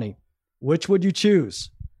 2020, which would you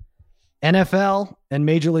choose? NFL and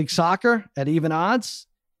Major League Soccer at even odds?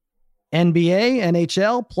 NBA,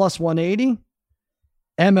 NHL plus 180?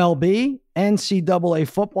 MLB, NCAA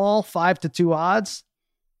football, 5-2 odds.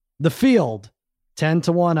 The field,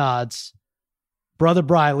 10-1 odds. Brother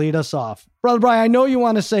Bry, lead us off. Brother Bry, I know you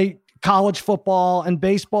want to say college football and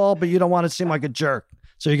baseball, but you don't want to seem like a jerk.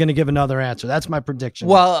 So you're going to give another answer. That's my prediction.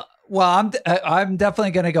 Well, I'm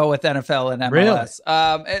definitely going to go with NFL and MLS.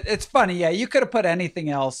 Really? It's funny. Yeah, you could have put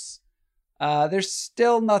anything else. There's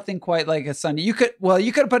still nothing quite like a Sunday. You could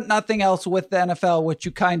have put nothing else with the NFL, which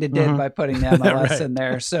you kind of did by putting the MLS right in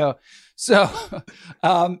there.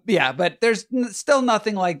 But there's still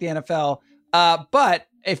nothing like the NFL. But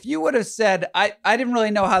if you would have said, I didn't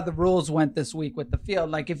really know how the rules went this week with the field.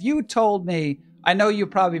 Like if you told me, I know you'd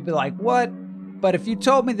probably be like, what? But if you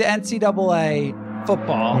told me the NCAA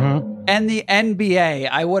football and the NBA,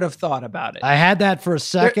 I would have thought about it. I had that for a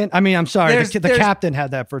second. I'm sorry. The captain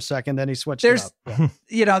had that for a second. Then he switched it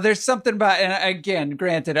up. There's something about, and again,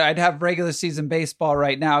 granted, I'd have regular season baseball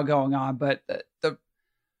right now going on, but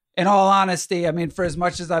in all honesty, for as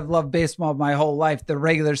much as I've loved baseball my whole life, the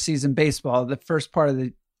regular season baseball, the first part of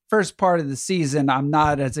the season, I'm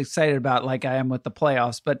not as excited about like I am with the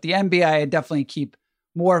playoffs. But the NBA, I definitely keep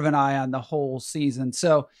more of an eye on the whole season.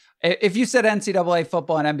 So if you said NCAA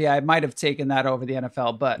football and NBA, I might have taken that over the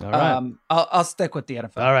NFL, but right. I'll stick with the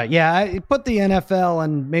NFL. All right. Yeah. I put the NFL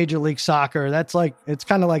and Major League Soccer. That's like, it's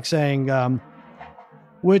kind of like saying,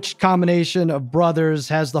 which combination of brothers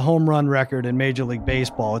has the home run record in Major League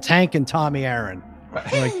Baseball? It's Hank and Tommy Aaron.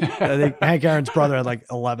 Like, I think Hank Aaron's brother had like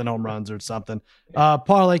 11 home runs or something.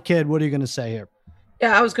 Parlay Kid, what are you going to say here?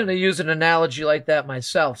 Yeah, I was going to use an analogy like that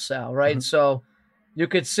myself, Sal, right? Mm-hmm. So you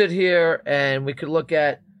could sit here and we could look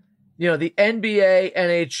at, the NBA,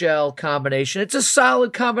 NHL combination. It's a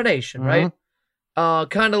solid combination, right?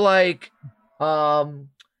 Kind of like,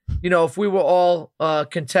 if we were all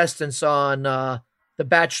contestants on The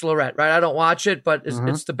Bachelorette, right? I don't watch it, but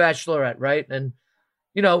it's The Bachelorette, right? And,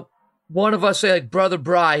 one of us, say like Brother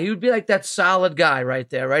Bry, he would be like that solid guy right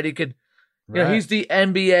there, right? He could You know, he's the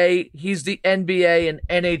NBA. He's the NBA and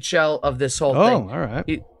NHL of this whole thing. Oh, all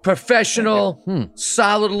right. Professional,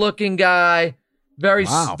 solid-looking guy. Very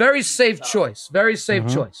safe choice. Very safe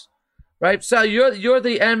choice. Right? So you're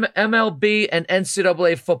the MLB and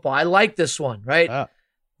NCAA football. I like this one, right?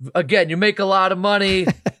 Again, you make a lot of money.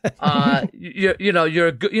 You're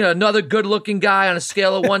a good, another good-looking guy on a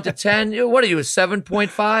scale of 1 to 10. What are you, a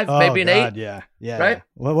 7.5, maybe an 8? Yeah. Right?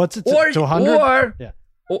 Well, what's it to 100?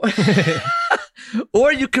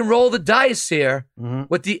 Or you can roll the dice here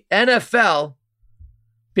with the NFL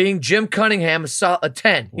being Jim Cunningham a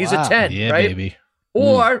 10. He's a 10, yeah, right? Baby.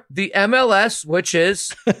 Or the MLS, which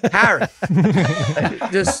is Harry.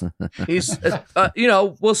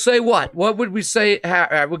 We'll say what? What would we say?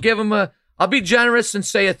 Harry? We'll give him I'll be generous and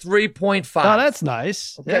say a 3.5. Oh, that's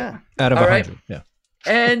nice. Okay. Yeah. Out of 100. Yeah.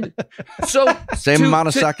 And so same amount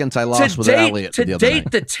of seconds I lost with Elliott the other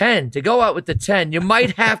night. To go out with the 10, you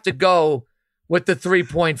might have to go with the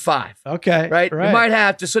 3.5. Okay. Right? You might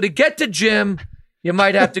have to. So to get to Jim, you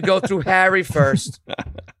might have to go through Harry first.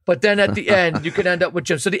 But then at the end, you could end up with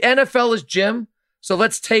Jim. So the NFL is Jim. So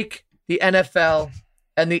let's take the NFL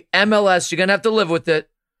and the MLS. You're going to have to live with it.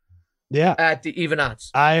 Yeah. At the even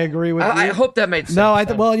odds. I agree with you. I hope that made sense. No,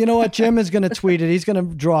 well, you know what? Jim is going to tweet it. He's going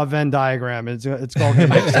to draw a Venn diagram. It's all going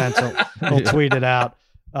to make sense. He'll tweet it out.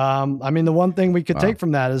 The one thing we could take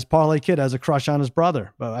from that is Parlay Kid has a crush on his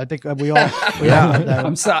brother. But I think we all had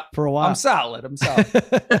that for a while. I'm solid.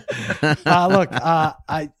 Look,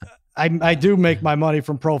 I do make my money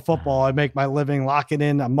from pro football. I make my living locking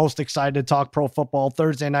in. I'm most excited to talk pro football.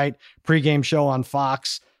 Thursday night pregame show on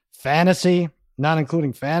Fox. Fantasy, not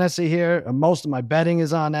including fantasy here. Most of my betting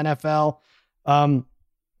is on NFL. The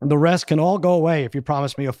rest can all go away if you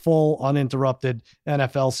promise me a full uninterrupted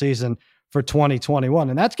NFL season for 2021.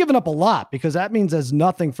 And that's given up a lot because that means there's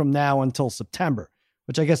nothing from now until September,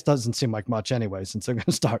 which I guess doesn't seem like much anyway, since they're going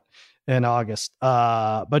to start in August.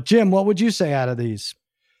 But Jim, what would you say out of these?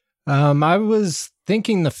 I was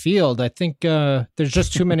thinking the field. I think there's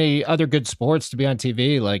just too many other good sports to be on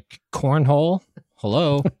TV, like cornhole.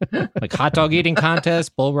 Hello, like hot dog eating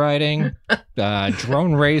contest, bull riding,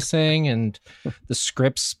 drone racing, and the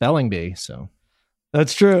Scripps spelling bee. So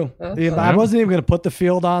that's true. I wasn't even going to put the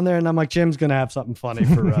field on there, and I'm like, Jim's going to have something funny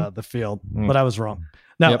for the field, but I was wrong.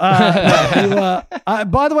 No, by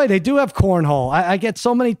the way, they do have cornhole. I get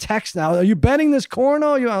so many texts now. Are you betting this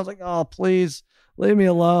cornhole? I was like, oh, please leave me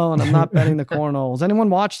alone. I'm not betting the cornhole. Has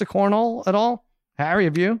anyone watched the cornhole at all? Harry,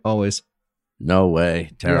 have you? Always. No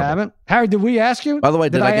way. Terrible. You haven't? Harry, did we ask you? By the way,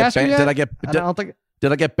 did I get banned?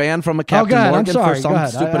 Did I get banned from a Captain Morgan for some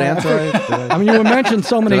stupid answer? I mean, you were mentioned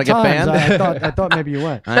so many times. I thought maybe you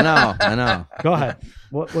went. I know. Go ahead.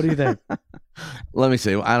 What do you think? Let me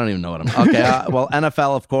see. I don't even know what I'm. Okay. Well,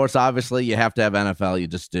 NFL, of course. Obviously, you have to have NFL. You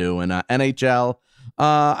just do. And NHL.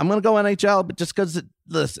 I'm going to go NHL, but just because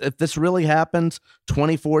if this really happens,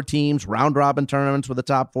 24 teams, round robin tournaments with the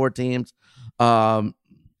top 4 teams.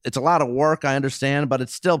 It's a lot of work, I understand, but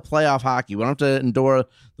it's still playoff hockey. We don't have to endure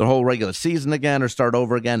the whole regular season again or start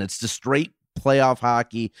over again. It's just straight playoff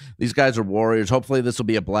hockey. These guys are warriors. Hopefully this will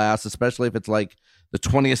be a blast, especially if it's like the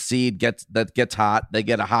 20th seed gets hot. They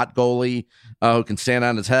get a hot goalie who can stand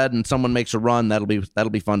on his head, and someone makes a run. That'll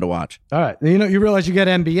be fun to watch. All right, you realize you get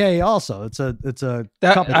NBA also. It's a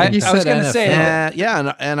couple. I was going to say that.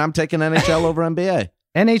 Yeah, and I'm taking NHL over NBA.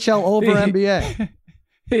 NHL over NBA.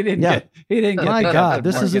 He didn't get. My God,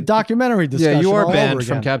 this is a documentary discussion. Yeah, you are all banned over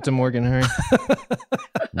from again. Captain Morgan, Harry.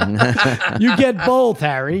 You get both,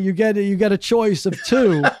 Harry. You get a choice of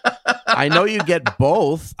 2. I know you get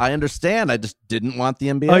both. I understand. I just didn't want the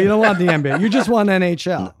NBA. Oh, you don't want the NBA. You just want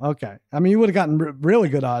NHL. Okay. I mean, you would have gotten really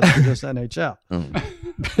good odds for just NHL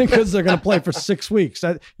because they're going to play for 6 weeks.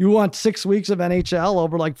 You want 6 weeks of NHL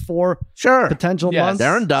over like 4 potential months?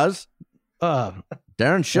 Darren does.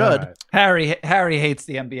 Darren should. Right. Harry hates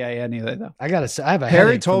the NBA anyway, though. I gotta say, I have a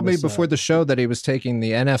Harry told me before the show that he was taking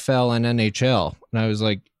the NFL and NHL, and I was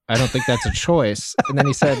like, I don't think that's a choice. And then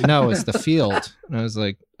he said, no, it's the field. And I was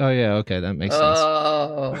like, oh yeah, okay, that makes sense.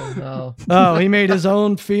 Oh no. Oh, he made his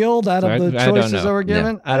own field out of the choices that were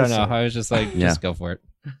given. Yeah. I don't know. I was just like, just go for it.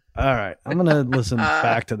 All right. I'm going to listen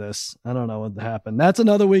back to this. I don't know what happened. That's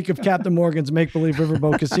another week of Captain Morgan's Make Believe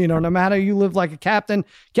Riverboat Casino. No matter you live like a captain,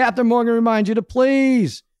 Captain Morgan reminds you to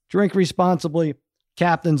please drink responsibly.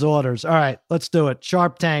 Captain's orders. All right, let's do it.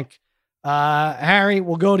 Sharp Tank. Harry,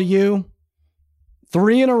 we'll go to you.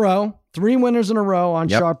 3 in a row. 3 winners in a row on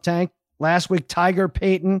Sharp Tank. Last week, Tiger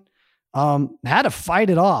Payton had to fight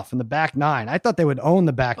it off in the back 9. I thought they would own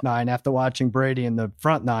the back 9 after watching Brady in the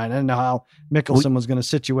front 9. I didn't know how Mickelson was going to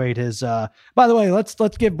situate his. By the way, let's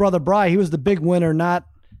give Brother Bry. He was the big winner, not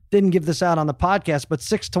didn't give this out on the podcast, but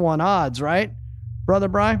 6-1 odds, right, Brother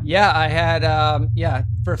Brian? Yeah, I had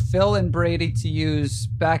for Phil and Brady to use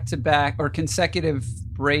back-to-back or consecutive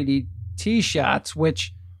Brady tee shots,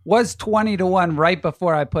 which was 20-1 right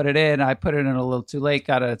before I put it in. I put it in a little too late,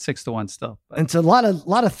 got it at 6-1 still. And so a lot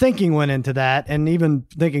of thinking went into that, and even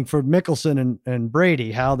thinking for Mickelson and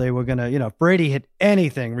Brady, how they were gonna, if Brady hit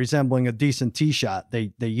anything resembling a decent tee shot,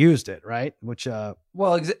 they used it, right? Which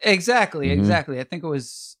exactly. I think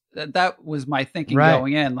that was my thinking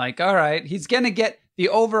going in. Like, all right, he's gonna get the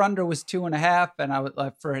over under was 2.5, and I would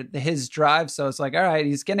like for his drive. So it's like, all right,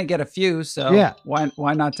 he's gonna get a few. So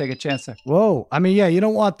why not take a chance there? Whoa, I mean, you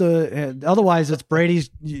don't want otherwise it's Brady's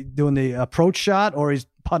doing the approach shot or he's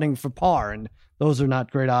putting for par, and those are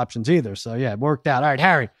not great options either. So yeah, it worked out. All right,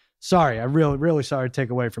 Harry. Sorry, I'm really, really sorry to take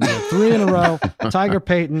away from you. 3 in a row. Tiger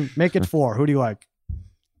Payton, make it 4. Who do you like?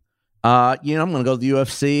 I'm going to go to the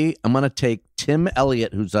UFC. I'm going to take Tim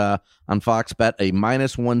Elliott, who's on Fox Bet, a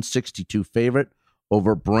minus 162 favorite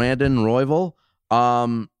over Brandon Royval.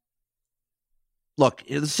 Look,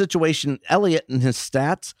 the situation, Elliott and his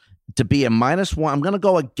stats to be a -1. I'm going to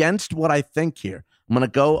go against what I think here. I'm going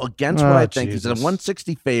to go against what I think. Jesus. He's a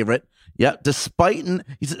 160 favorite. Yeah, despite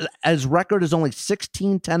his record is only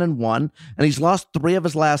 16-10-1, and he's lost 3 of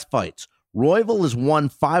his last fights. Royval has won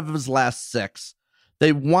 5 of his last 6.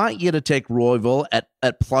 They want you to take Royval at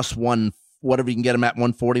 +1, whatever you can get him at,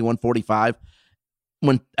 140, 145.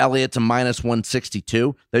 When Elliott's a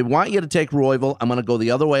 -162, they want you to take Royval. I'm going to go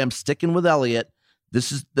the other way. I'm sticking with Elliott.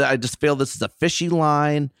 I just feel this is a fishy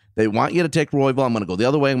line. They want you to take Royval. I'm going to go the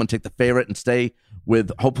other way. I'm going to take the favorite and stay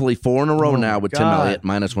with hopefully 4 in a row now with Tim Elliott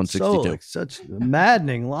 -162. Such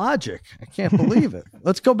maddening logic. I can't believe it.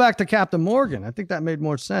 Let's go back to Captain Morgan. I think that made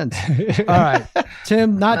more sense. All right,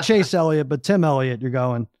 Tim, not Chase Elliott, but Tim Elliott. You're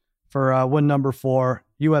going for win number 4,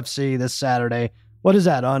 UFC this Saturday. What is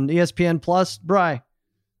that on ESPN Plus, Bri?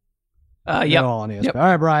 Yep. All on ESPN. Yep.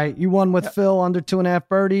 All right, Bri. You won with Phil under 2.5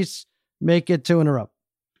 birdies. Make it 2 in a row.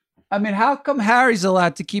 I mean, how come Harry's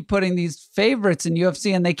allowed to keep putting these favorites in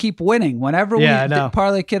UFC and they keep winning? Whenever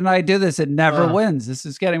Parlay Kid and I do this, it never wins. This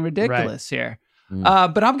is getting ridiculous here.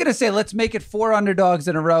 But I'm going to say let's make it 4 underdogs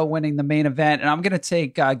in a row winning the main event, and I'm going to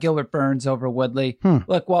take Gilbert Burns over Woodley.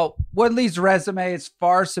 Look, while Woodley's resume is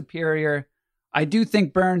far superior, I do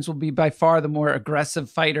think Burns will be by far the more aggressive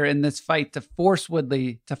fighter in this fight to force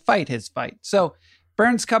Woodley to fight his fight. So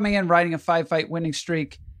Burns coming in, riding a 5-fight winning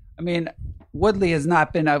streak. I mean, Woodley has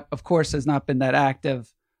not been that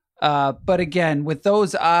active. But again, with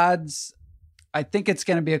those odds, I think it's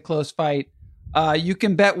going to be a close fight. You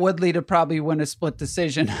can bet Woodley to probably win a split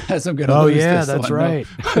decision as I'm going to lose this that's one, right.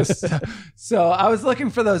 So I was looking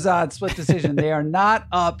for those odds split decision. They are not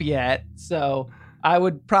up yet. So I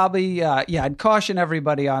would probably, I'd caution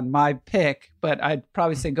everybody on my pick, but I'd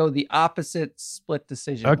probably say go the opposite split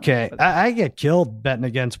decision. Okay. I get killed betting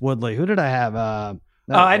against Woodley. Who did I have?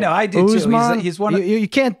 I know. I do Usman? Too. He's one of, you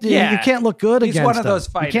can't look good against him. He's one of those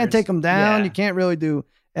fighters. You can't take him down. Yeah. You can't really do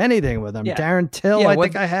anything with him. Yeah. Darren Till, I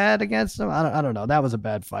think I had against him. I don't know. That was a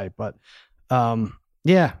bad fight, but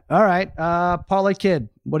yeah. All right. Parlay Kid,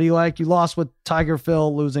 what do you like? You lost with Tiger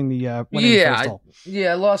Phil losing the winning first hole.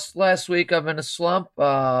 I lost last week. I'm in a slump,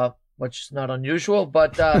 which is not unusual,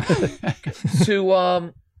 but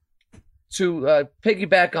to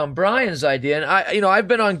piggyback on Brian's idea, and I've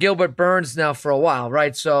been on Gilbert Burns now for a while,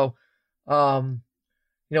 right? So,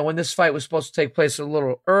 when this fight was supposed to take place a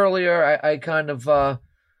little earlier, I kind of,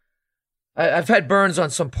 I've had Burns on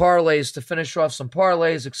some parlays to finish off some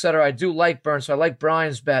parlays, etc. I do like Burns, so I like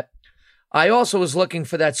Brian's bet. I also was looking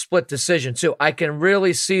for that split decision too. I can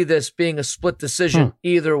really see this being a split decision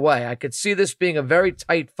either way. I could see this being a very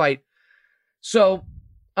tight fight. So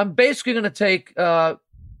I'm basically going to take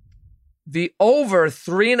the over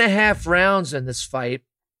 3.5 rounds in this fight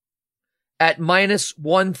at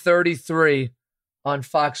 -133 on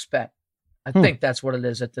Fox Bet. I think that's what it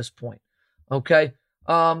is at this point. Okay.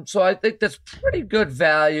 So I think that's pretty good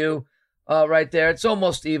value right there. It's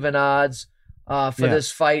almost even odds for this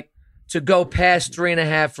fight to go past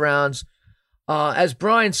 3.5 rounds. As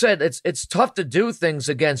Brian said, it's tough to do things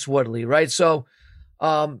against Woodley, right? So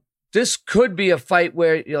this could be a fight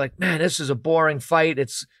where you're like, man, this is a boring fight.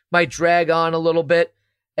 It's might drag on a little bit.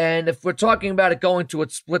 And if we're talking about it going to a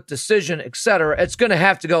split decision, et cetera, it's going to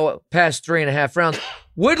have to go past 3.5 rounds.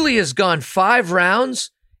 Woodley has gone 5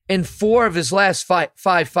 rounds in 4 of his last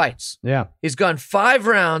 5 fights. Yeah. He's gone 5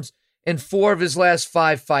 rounds in 4 of his last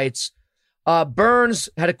 5 fights. Burns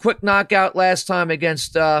had a quick knockout last time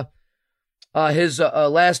against his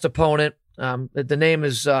last opponent. The name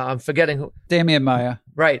is, I'm forgetting who. Damian Maia.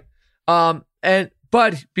 Right.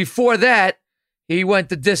 But before that, He went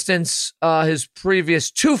the distance. His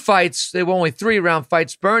previous 2 fights, they were only 3-round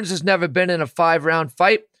fights. Burns has never been in a 5-round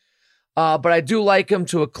fight, but I do like him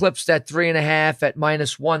to eclipse that 3.5 at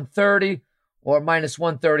 -130 or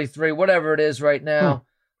 -133, whatever it is right now.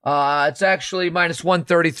 It's actually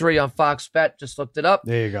 -133 on Fox Bet. Just looked it up.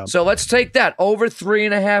 There you go. So let's take that over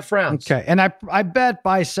 3.5 rounds. Okay, and I bet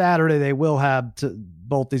by Saturday they will have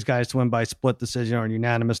both these guys to win by split decision or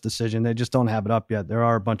unanimous decision. They just don't have it up yet. There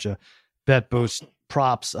are a bunch of Bet Boost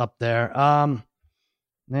props up there.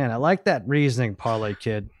 Man, I like that reasoning parlay,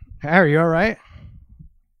 kid. Harry, you all right?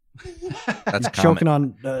 That's choking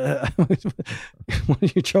on. What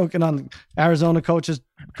are you choking on? Arizona coach's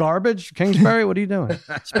garbage? Kingsbury, what are you doing?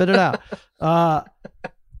 Spit it out. All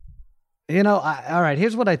right.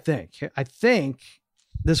 Here's what I think. I think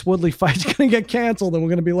this Woodley fight's going to get canceled, and we're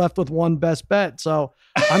going to be left with one best bet. So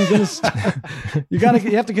I'm going to. You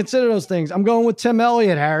have to consider those things. I'm going with Tim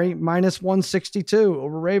Elliott, Harry, -162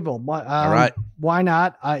 over Rayville. All right. Why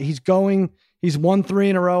not? He's won 3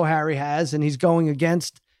 in a row. Harry has, and he's going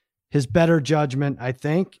against his better judgment. I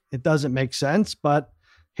think it doesn't make sense, but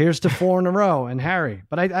here's to 4 in a row. And Harry,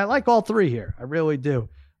 but I like all 3 here. I really do.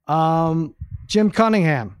 Jim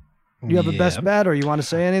Cunningham. You have a best bet, or you want to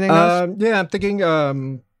say anything else? Yeah, I'm thinking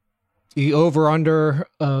the over-under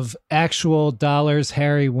of actual dollars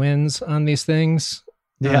Harry wins on these things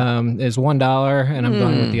is $1, and I'm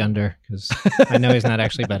going with the under because I know he's not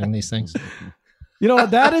actually betting these things. You know,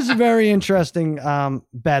 that is a very interesting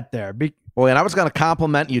bet there. Boy, and I was going to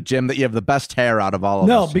compliment you, Jim, that you have the best hair out of all of us.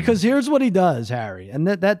 No, because here's what he does, Harry. And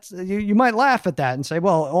that's you might laugh at that and say,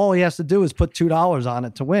 well, all he has to do is put $2 on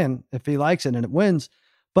it to win if he likes it and it wins.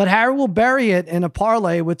 But Harry will bury it in a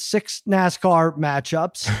parlay with 6 NASCAR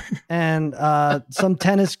matchups and some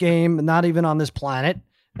tennis game, not even on this planet,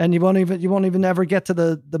 and you won't even ever get to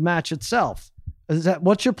the match itself.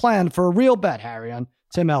 What's your plan for a real bet, Harry, on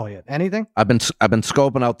Tim Elliott? Anything? I've been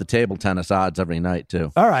scoping out the table tennis odds every night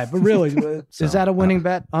too. All right, but really, is that a winning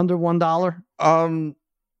bet under $1?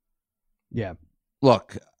 Yeah.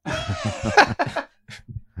 Look.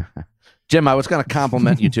 Jim, I was going to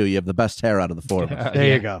compliment you too. You have the best hair out of the 4 of us.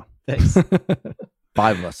 There you go. Thanks.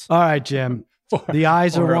 5 of us. All right, Jim. The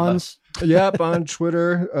eyes are ones. Yep, on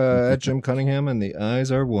Twitter at Jim Cunningham, and the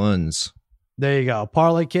eyes are ones. There you go.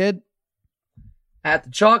 Parlay Kid. At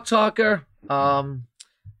the Chalk Talker.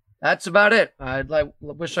 That's about it.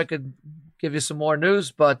 Wish I could give you some more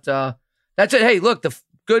news, but that's it. Hey, look, the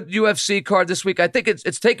good UFC card this week. I think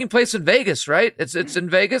it's taking place in Vegas, right? It's in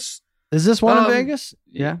Vegas. Is this one in Vegas?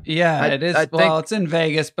 Yeah, it is. It's in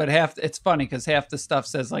Vegas, but it's funny because half the stuff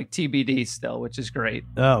says like TBD still, which is great.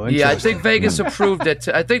 Oh, yeah. I think Vegas approved it.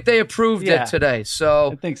 I think they approved it today.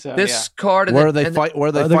 So I think so. This card. Where are they fighting?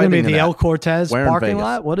 Are they going to be the El Cortez parking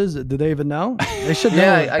lot? What is it? Do they even know? They should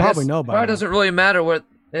know. I probably guess, know by now. It doesn't really matter where.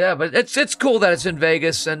 Yeah, but it's cool that it's in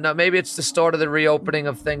Vegas, and maybe it's the start of the reopening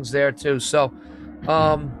of things there too. So,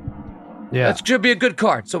 it should be a good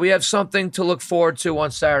card. So we have something to look forward to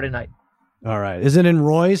on Saturday night. All right. Is it in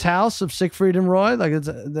Roy's house of Siegfried and Roy? Like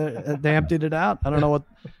they emptied it out? I don't know what.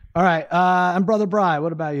 All right. And Brother Bry,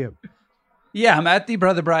 what about you? Yeah, I'm at the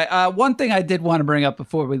Brother Bry. One thing I did want to bring up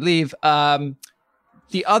before we leave.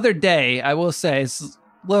 The other day, I will say, it's a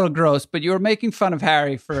little gross, but you were making fun of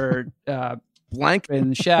Harry for blank in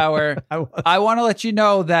the shower. I want to let you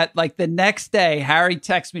know that like the next day, Harry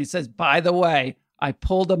texts me and says, by the way, I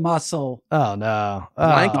pulled a muscle off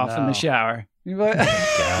in the shower.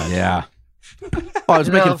 Yeah. I was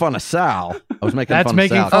making fun of Sal. That's making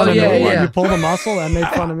fun of me. You pulled a muscle and made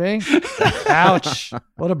fun of me. Ouch!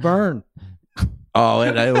 What a burn. Oh,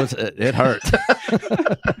 it hurt.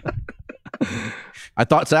 I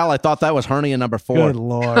thought that was hernia number 4. Good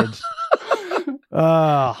Lord.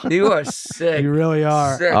 You are sick. You really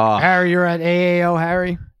are. Harry, you're at AAO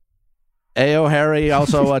Harry. AO Harry.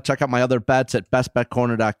 Also, check out my other bets at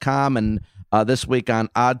bestbetcorner.com. And this week on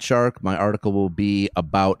Oddshark, my article will be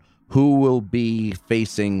about who will be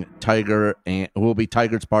facing Tiger and who will be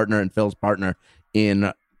Tiger's partner and Phil's partner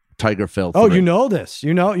in Tiger Phil 3. Oh, you know this.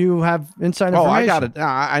 You have inside information. Oh, I got it.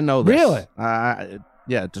 I know this. Really?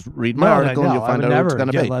 Yeah, just read my article and you'll find out who it's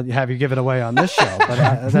going to be. Have you give it away on this show?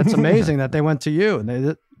 But that's amazing that they went to you.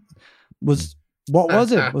 And what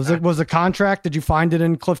was it? Was the contract? Did you find it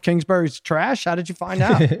in Cliff Kingsbury's trash? How did you find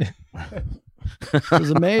out? It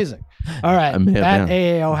was amazing. All right, at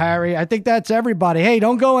AAO Harry. I think that's everybody. Hey,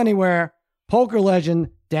 don't go anywhere. Poker legend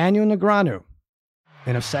Daniel Negreanu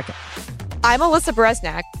in a second. I'm Alyssa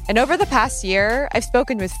Beresnak, and over the past year, I've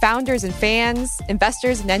spoken with founders and fans,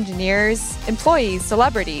 investors and engineers, employees,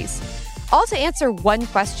 celebrities, all to answer one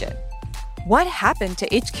question. What happened to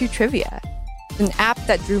HQ Trivia? an app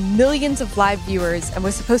that drew millions of live viewers and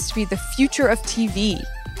was supposed to be the future of TV,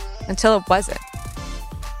 until it wasn't.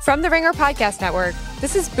 From the Ringer Podcast Network,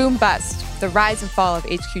 this is Boom Bust, the rise and fall of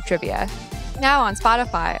HQ Trivia. Now on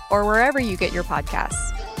Spotify or wherever you get your podcasts.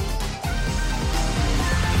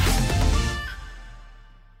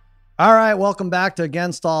 All right, welcome back to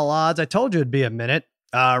Against All Odds. I told you it'd be a minute.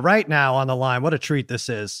 Right now on the line, what a treat this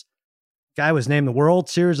is. Guy was named the World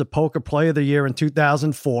Series of Poker Player of the Year in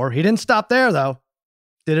 2004. He didn't stop there, though.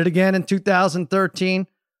 Did it again in 2013.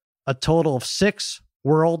 A total of 6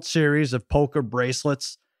 World Series of Poker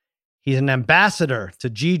bracelets. He's an ambassador to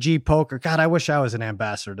GG Poker. God, I wish I was an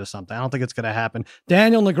ambassador to something. I don't think it's going to happen.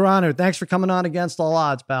 Daniel Negreanu, thanks for coming on Against All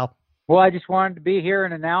Odds, pal. Well, I just wanted to be here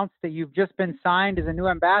and announce that you've just been signed as a new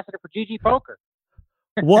ambassador for GG Poker.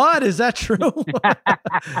 What? Is that true?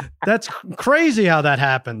 That's crazy how that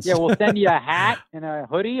happens. Yeah, we'll send you a hat and a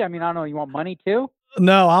hoodie. I mean, I don't know. You want money too?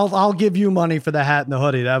 No, I'll give you money for the hat and the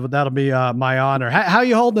hoodie. That'll be my honor. How are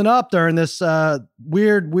you holding up during this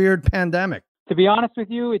weird pandemic? To be honest with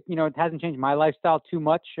you, it hasn't changed my lifestyle too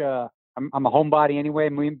much. I'm a homebody anyway.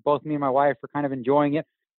 Both me and my wife are kind of enjoying it.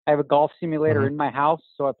 I have a golf simulator in my house,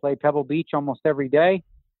 so I play Pebble Beach almost every day.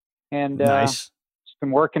 And nice. Just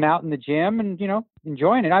been working out in the gym and,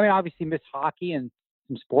 enjoying it. I mean, obviously miss hockey and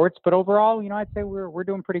some sports, but overall, I'd say we're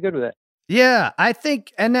doing pretty good with it. Yeah, I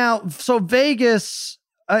think. And now, so Vegas,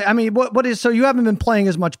 I mean, what is, so you haven't been playing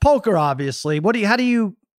as much poker, obviously. How do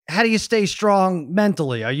you stay strong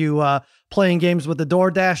mentally? Are you playing games with the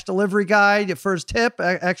DoorDash delivery guy, your first tip,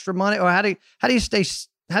 extra money, or how do you stay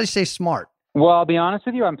smart? Well, I'll be honest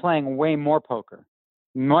with you. I'm playing way more poker,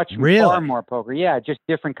 far more poker. Yeah, just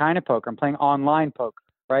different kind of poker. I'm playing online poker,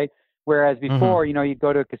 right? Whereas before, you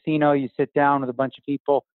go to a casino, you sit down with a bunch of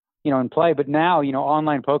people, and play. But now,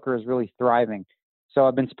 online poker is really thriving. So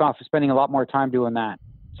I've been spending a lot more time doing that.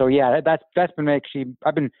 So yeah, that's been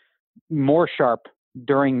I've been more sharp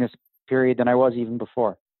during this period than I was even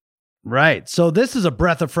before. Right. So this is a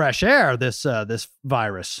breath of fresh air. This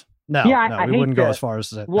virus. No, we wouldn't go as far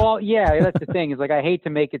as that. Well, yeah, that's the thing is I hate to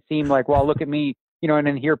make it seem like, well, look at me, and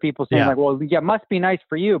then hear people saying it must be nice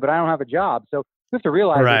for you, but I don't have a job. So you have to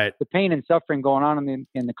realize that the pain and suffering going on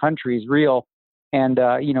in the country is real. And,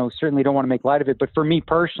 certainly don't want to make light of it. But for me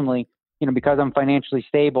personally, because I'm financially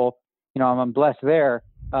stable, I'm blessed there.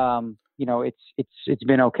 It's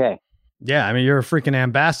been okay. Yeah. I mean, you're a freaking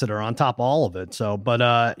ambassador on top of all of it. So, but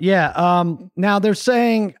now they're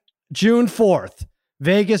saying June 4th.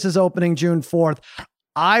 Vegas is opening June 4th.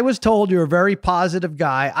 I was told you're a very positive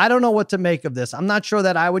guy. I don't know what to make of this. I'm not sure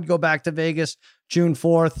that I would go back to Vegas June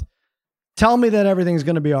 4th. Tell me that everything's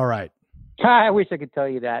going to be all right. I wish I could tell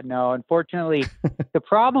you that. No, unfortunately, the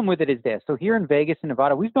problem with it is this. So here in Vegas and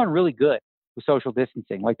Nevada, we've done really good with social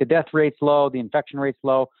distancing. Like the death rate's low, the infection rate's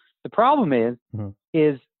low. The problem is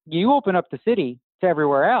you open up the city to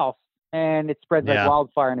everywhere else and it spreads like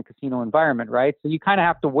wildfire in a casino environment, right? So you kind of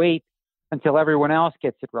have to wait until everyone else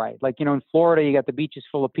gets it right. Like, in Florida, you got the beaches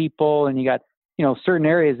full of people and you got, certain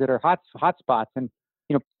areas that are hot spots and,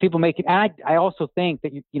 people make it. And I also think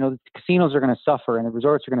that, the casinos are going to suffer and the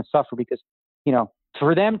resorts are going to suffer because,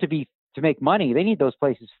 for them to make money, they need those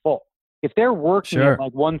places full. If they're working at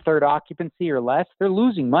like 1/3 occupancy or less, they're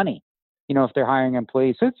losing money, if they're hiring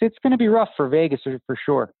employees. So it's going to be rough for Vegas for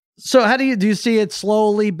sure. So how do you see it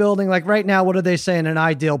slowly building? Like right now, what are they saying an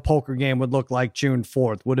ideal poker game would look like June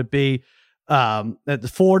 4th? Would it be at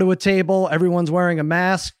the 4 to a table, everyone's wearing a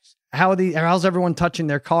mask? How's everyone touching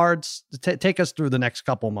their cards? Take us through the next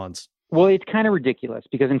couple months. Well, it's kind of ridiculous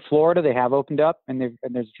because in Florida they have opened up and there's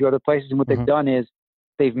a few other places. And what they've done is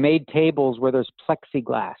they've made tables where there's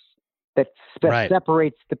plexiglass that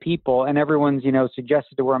separates the people and everyone's,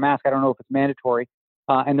 suggested to wear a mask. I don't know if it's mandatory.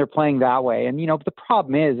 And they're playing that way. And, the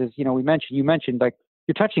problem is, you mentioned like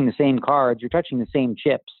you're touching the same cards, you're touching the same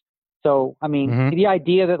chips. So, I mean, the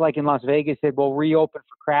idea that like in Las Vegas, said, we'll reopen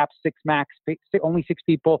for craps, only 6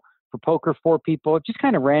 people, for poker, 4 people, just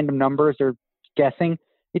kind of random numbers or guessing.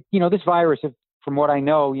 This virus, from what I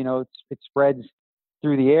know, it spreads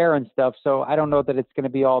through the air and stuff. So I don't know that it's going to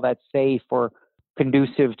be all that safe or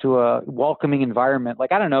conducive to a welcoming environment.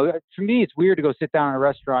 Like, I don't know. For me, it's weird to go sit down in a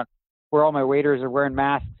restaurant where all my waiters are wearing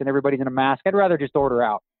masks and everybody's in a mask. I'd rather just order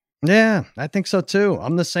out. Yeah, I think so too.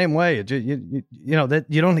 I'm the same way. That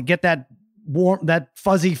you don't get that warm, that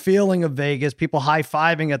fuzzy feeling of Vegas, people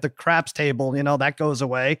high-fiving at the craps table, that goes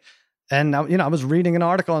away. And I was reading an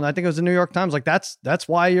article and I think it was the New York Times. Like that's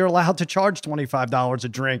why you're allowed to charge $25 a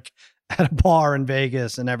drink at a bar in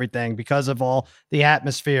Vegas and everything because of all the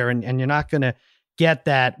atmosphere. And you're not going to get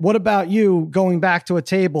that. What about you going back to a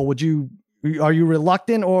table? Are you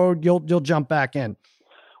reluctant or you'll jump back in?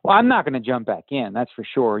 Well, I'm not going to jump back in. That's for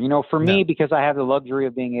sure. You know, for me, because I have the luxury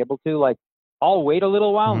of being able to, like, I'll wait a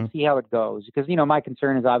little while and see how it goes. Because, you know, my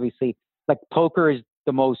concern is obviously, like, poker is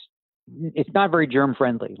it's not very germ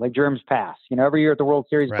friendly. Like, germs pass. You know, every year at the World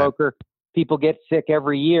Series poker, people get sick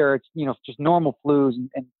every year. It's, you know, just normal flus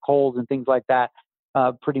and colds and things like that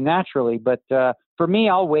pretty naturally. But for me,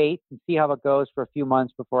 I'll wait and see how it goes for a few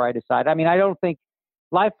months before I decide. I mean, I don't think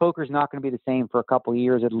live poker is not going to be the same for a couple of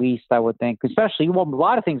years at least, I would think. Especially, well, a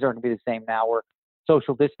lot of things aren't going to be the same now where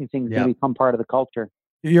social distancing is going to become part of the culture.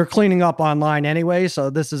 You're cleaning up online anyway, so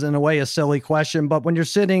this is in a way a silly question. But when you're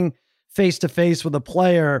sitting face to face with a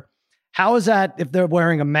player, how is that, if they're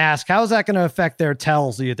wearing a mask, how is that going to affect their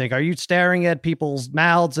tells, do you think? Are you staring at people's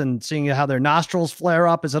mouths and seeing how their nostrils flare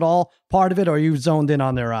up? Is it all part of it, or are you zoned in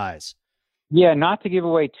on their eyes? Yeah, not to give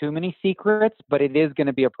away too many secrets, but it is going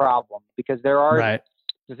to be a problem because there are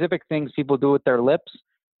specific things people do with their lips.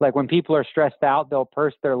 Like when people are stressed out, they'll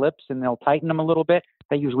purse their lips and they'll tighten them a little bit.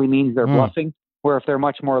 That usually means they're bluffing. Where if they're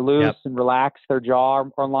much more loose and relaxed, their jaw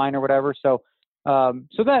or line or whatever. So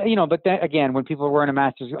that, you know, but then again, when people are wearing a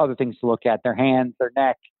mask, there's other things to look at: their hands, their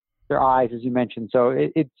neck, their eyes, as you mentioned. So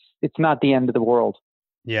it's not the end of the world.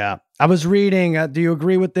 Yeah. I was reading, do you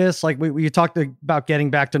agree with this? Like we talked about getting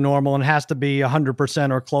back to normal and it has to be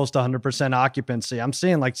 100% or close to 100% occupancy. I'm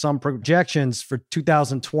seeing like some projections for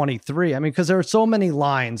 2023. I mean, because there are so many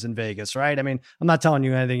lines in Vegas, right? I mean, I'm not telling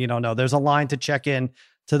you anything you don't know. There's a line to check in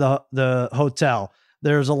to the hotel.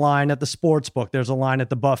 There's a line at the sports book. There's a line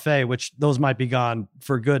at the buffet, which those might be gone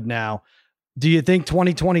for good now. Do you think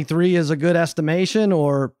 2023 is a good estimation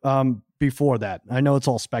or before that? I know it's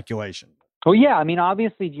all speculation. Well, yeah. I mean,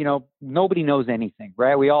 obviously, you know, nobody knows anything,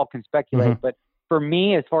 right? We all can speculate. But for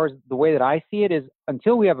me, as far as the way that I see it is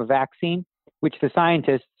until we have a vaccine, which the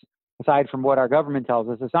scientists, aside from what our government tells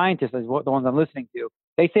us, the scientists is the ones I'm listening to,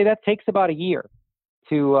 they say that takes about a year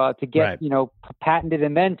to get, you know, patented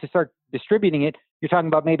and then to start distributing it. You're talking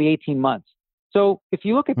about maybe 18 months. So if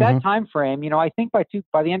you look at that time frame, you know, I think by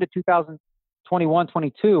the end of 2021,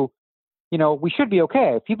 22, you know, we should be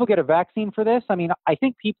okay. If people get a vaccine for this, I mean, I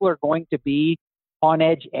think people are going to be on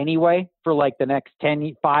edge anyway for like the next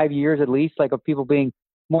 5 years at least, like of people being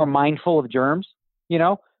more mindful of germs, you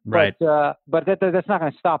know? Right. But that's not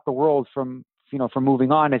going to stop the world from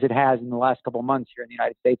moving on as it has in the last couple of months here in the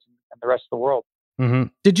United States and the rest of the world.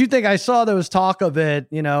 Did you think, I saw there was talk of it,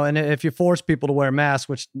 you know, and if you force people to wear masks,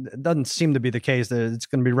 which doesn't seem to be the case, that it's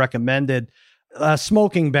going to be recommended, a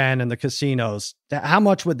smoking ban in the casinos, how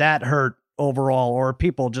much would that hurt overall? Or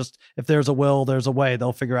people just, if there's a will, there's a way,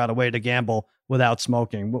 they'll figure out a way to gamble without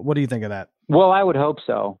smoking. What do you think of that? Well, I would hope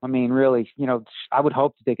so. I mean, really, you know, I would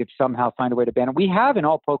hope that they could somehow find a way to ban it. We have in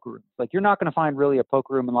all poker rooms. Like, you're not going to find really a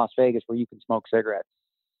poker room in Las Vegas where you can smoke cigarettes.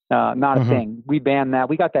 Not a thing. We banned that.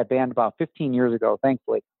 We got that banned about 15 years ago,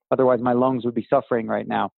 thankfully. Otherwise, my lungs would be suffering right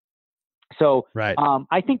now. So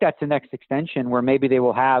I think that's the next extension where maybe they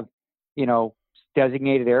will have, you know,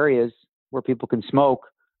 designated areas where people can smoke.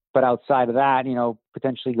 But outside of that, you know,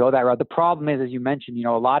 potentially go that route. The problem is, as you mentioned, you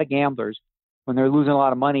know, a lot of gamblers, when they're losing a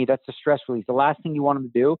lot of money, that's a stress release. The last thing you want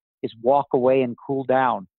them to do is walk away and cool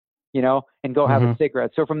down, you know, and go have a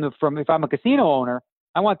cigarette. So if I'm a casino owner,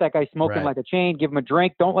 I want that guy smoking like a chain, give him a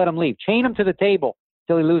drink, don't let him leave. Chain him to the table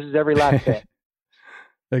till he loses every last bit.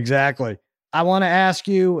 Exactly. I want to ask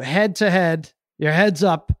you, head to head, your head's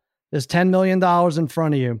up, there's $10 million in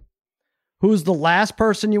front of you. Who's the last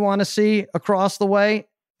person you want to see across the way?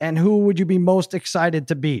 And who would you be most excited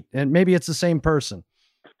to beat? And maybe it's the same person.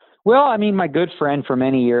 Well, I mean, my good friend for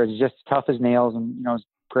many years, just tough as nails and, you know,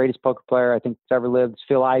 greatest poker player I think that's ever lived,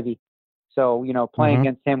 Phil Ivey. So, you know, playing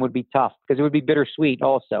against him would be tough because it would be bittersweet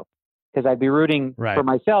also because I'd be rooting for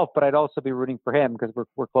myself, but I'd also be rooting for him because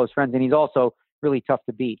we're close friends and he's also really tough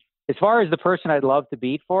to beat. As far as the person I'd love to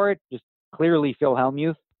beat for it, just clearly Phil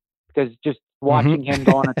Hellmuth, because just watching him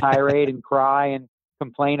go on a tirade and cry and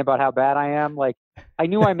complain about how bad I am. Like, I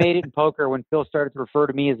knew I made it in poker when Phil started to refer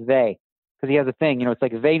to me as they, because he has a thing, you know, it's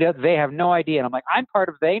like they have no idea. And I'm like, I'm part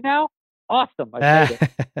of they now? Awesome. I made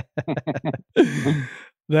it.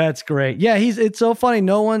 That's great. Yeah, it's so funny.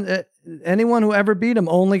 No one, anyone who ever beat him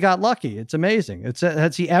only got lucky. It's amazing.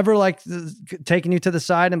 Has he ever like taken you to the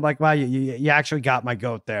side and like, wow, you actually got my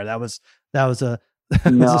goat there. That was a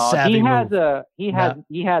savvy move. He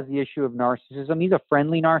has the issue of narcissism. He's a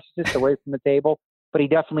friendly narcissist away from the table, but he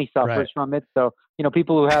definitely suffers from it. So, you know,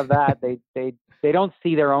 people who have that, they don't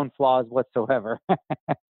see their own flaws whatsoever.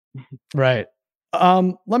 Right.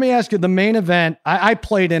 Let me ask you, the main event, I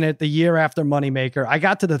played in it the year after Moneymaker. I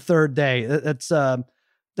got to the third day.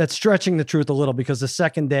 That's stretching the truth a little because the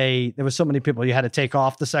second day, there was so many people you had to take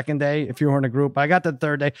off the second day if you were in a group. I got to the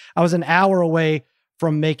third day. I was an hour away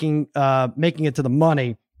from making it to the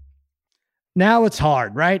money. Now it's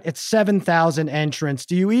hard, right? It's 7,000 entrants.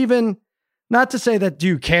 Do you even, not to say that do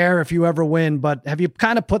you care if you ever win, but have you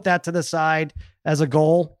kind of put that to the side as a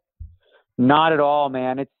goal? Not at all,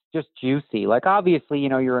 man. It's just juicy. Like, obviously,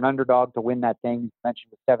 you're an underdog to win that thing. You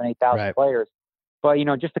mentioned with 7,000-8,000 players. But,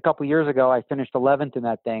 just a couple of years ago, I finished 11th in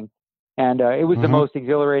that thing. And it was the most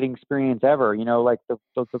exhilarating experience ever. Like the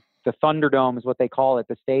Thunderdome is what they call it.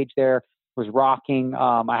 The stage there was rocking.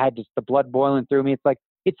 I had just the blood boiling through me. It's like,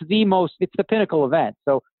 it's the pinnacle event.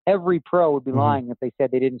 So every pro would be lying if they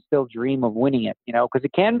said they didn't still dream of winning it, because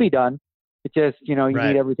it can be done. It just, you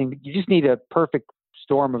need everything. You just need a perfect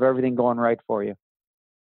storm of everything going right for you.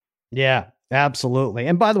 Yeah, absolutely.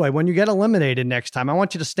 And by the way, when you get eliminated next time, I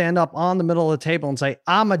want you to stand up on the middle of the table and say,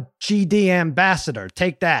 I'm a GD ambassador.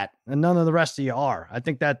 Take that. And none of the rest of you are. I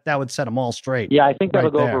think that would set them all straight. Yeah, I think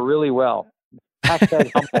that'll go over really well.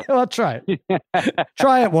 Well, try it.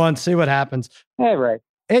 Try it once, see what happens. Yeah, right.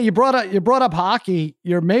 Hey, you brought up hockey.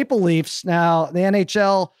 Your Maple Leafs now, the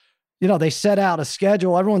NHL, they set out a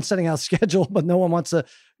schedule. Everyone's setting out a schedule, but no one wants to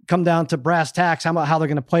come down to brass tacks how they're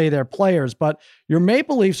going to play their players. But your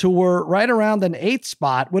Maple Leafs, who were right around an 8th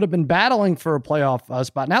spot, would have been battling for a playoff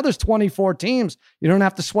spot. Now there's 24 teams. You don't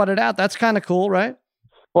have to sweat it out. That's kind of cool, right?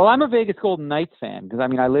 Well, I'm a Vegas Golden Knights fan because,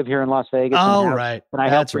 I live here in Las Vegas. Oh, right. And I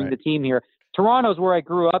help bring the team here. Toronto's where I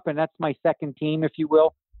grew up, and that's my second team, if you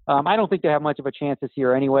will. I don't think they have much of a chance this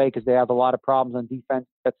year anyway because they have a lot of problems on defense.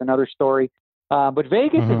 That's another story. But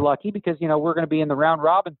Vegas is lucky because, we're going to be in the round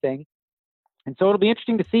robin thing. And so it'll be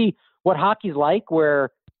interesting to see what hockey's like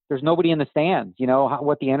where there's nobody in the stands,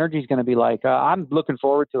 what the energy is going to be like. I'm looking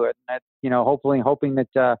forward to it. And, hoping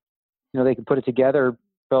that, they can put it together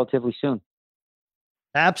relatively soon.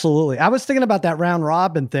 Absolutely. I was thinking about that round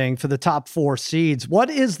robin thing for the top 4 seeds. What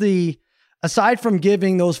is aside from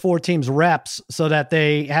giving those 4 teams reps so that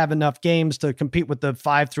they have enough games to compete with the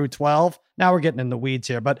 5 through 12, now we're getting in the weeds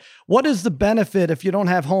here, but what is the benefit if you don't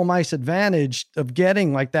have home ice advantage of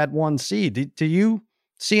getting like that 1 seed? Do you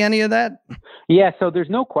see any of that? Yeah. So there's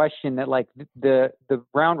no question that like the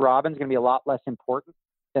round robin is going to be a lot less important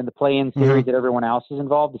than the play-in series that everyone else is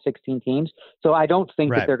involved, the 16 teams. So I don't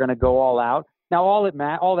think that they're going to go all out. Now, all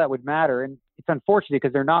that would matter, and it's unfortunate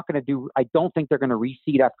because they're not going to do. I don't think they're going to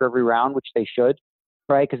reseed after every round, which they should,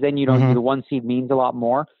 right? Because then the 1 seed means a lot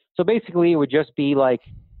more. So basically, it would just be like,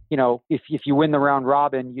 if you win the round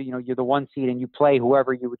robin, you're the 1 seed and you play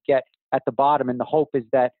whoever you would get at the bottom, and the hope is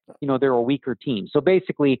that they're a weaker team. So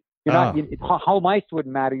basically, you're not home ice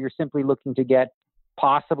wouldn't matter. You're simply looking to get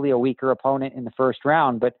possibly a weaker opponent in the first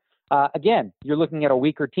round, but. Again, you're looking at a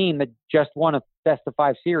weaker team that just won a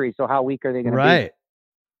best-of-5 series. So how weak are they going to be? Right.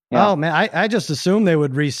 Yeah. Oh man, I just assumed they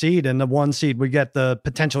would reseed and the 1 seed would get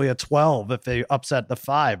potentially a 12 if they upset the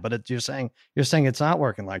 5. But you're saying it's not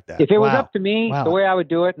working like that. If it was up to me, the way I would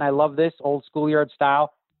do it, and I love this old schoolyard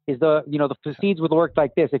style, is the seeds would work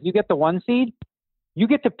like this. If you get the 1 seed, you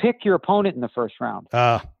get to pick your opponent in the first round.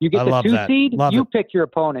 You get the 2 seed, you pick your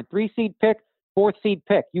opponent. 3 seed pick, 4th seed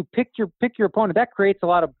pick. You pick your opponent. That creates a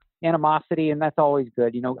lot of animosity, and that's always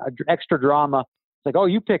good. Extra drama. It's like, oh,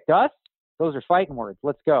 you picked us? Those are fighting words.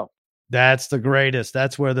 Let's go. That's the greatest.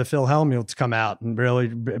 That's where the Phil Hellmuths come out and really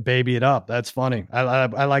baby it up. That's funny.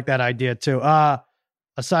 I like that idea too.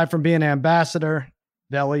 Aside from being an ambassador,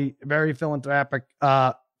 very philanthropic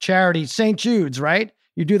charity, St. Jude's, right?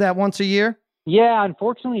 You do that once a year? Yeah,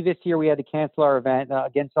 unfortunately this year we had to cancel our event,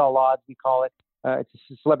 Against All Odds, we call it. It's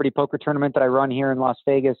a celebrity poker tournament that I run here in Las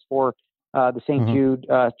Vegas for the St. Jude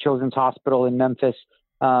Children's Hospital in Memphis.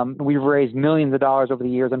 We've raised millions of dollars over the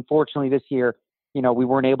years. Unfortunately, this year, we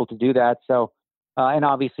weren't able to do that. So, and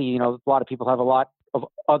obviously, a lot of people have a lot of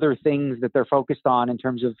other things that they're focused on in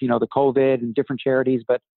terms of, the COVID and different charities.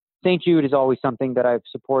 But St. Jude is always something that I've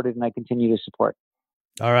supported and I continue to support.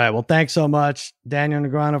 All right. Well, thanks so much, Daniel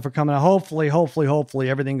Negreanu, for coming out. Hopefully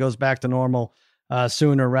everything goes back to normal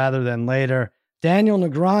sooner rather than later. Daniel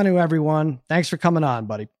Negreanu, everyone. Thanks for coming on,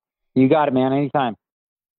 buddy. You got it, man. Anytime.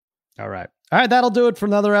 All right. That'll do it for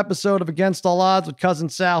another episode of Against All Odds with Cousin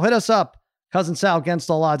Sal. Hit us up, Cousin Sal,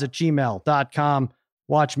 againstalodds@gmail.com.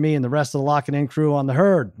 Watch me and the rest of the Lock It In crew on The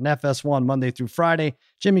Herd and FS1 Monday through Friday.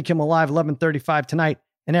 Jimmy Kimmel Live, 11:35 tonight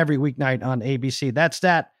and every weeknight on ABC. That's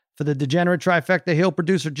that for the Degenerate Trifecta, Hill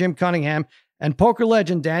producer Jim Cunningham, and poker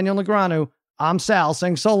legend Daniel Negreanu. I'm Sal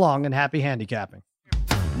saying so long and happy handicapping.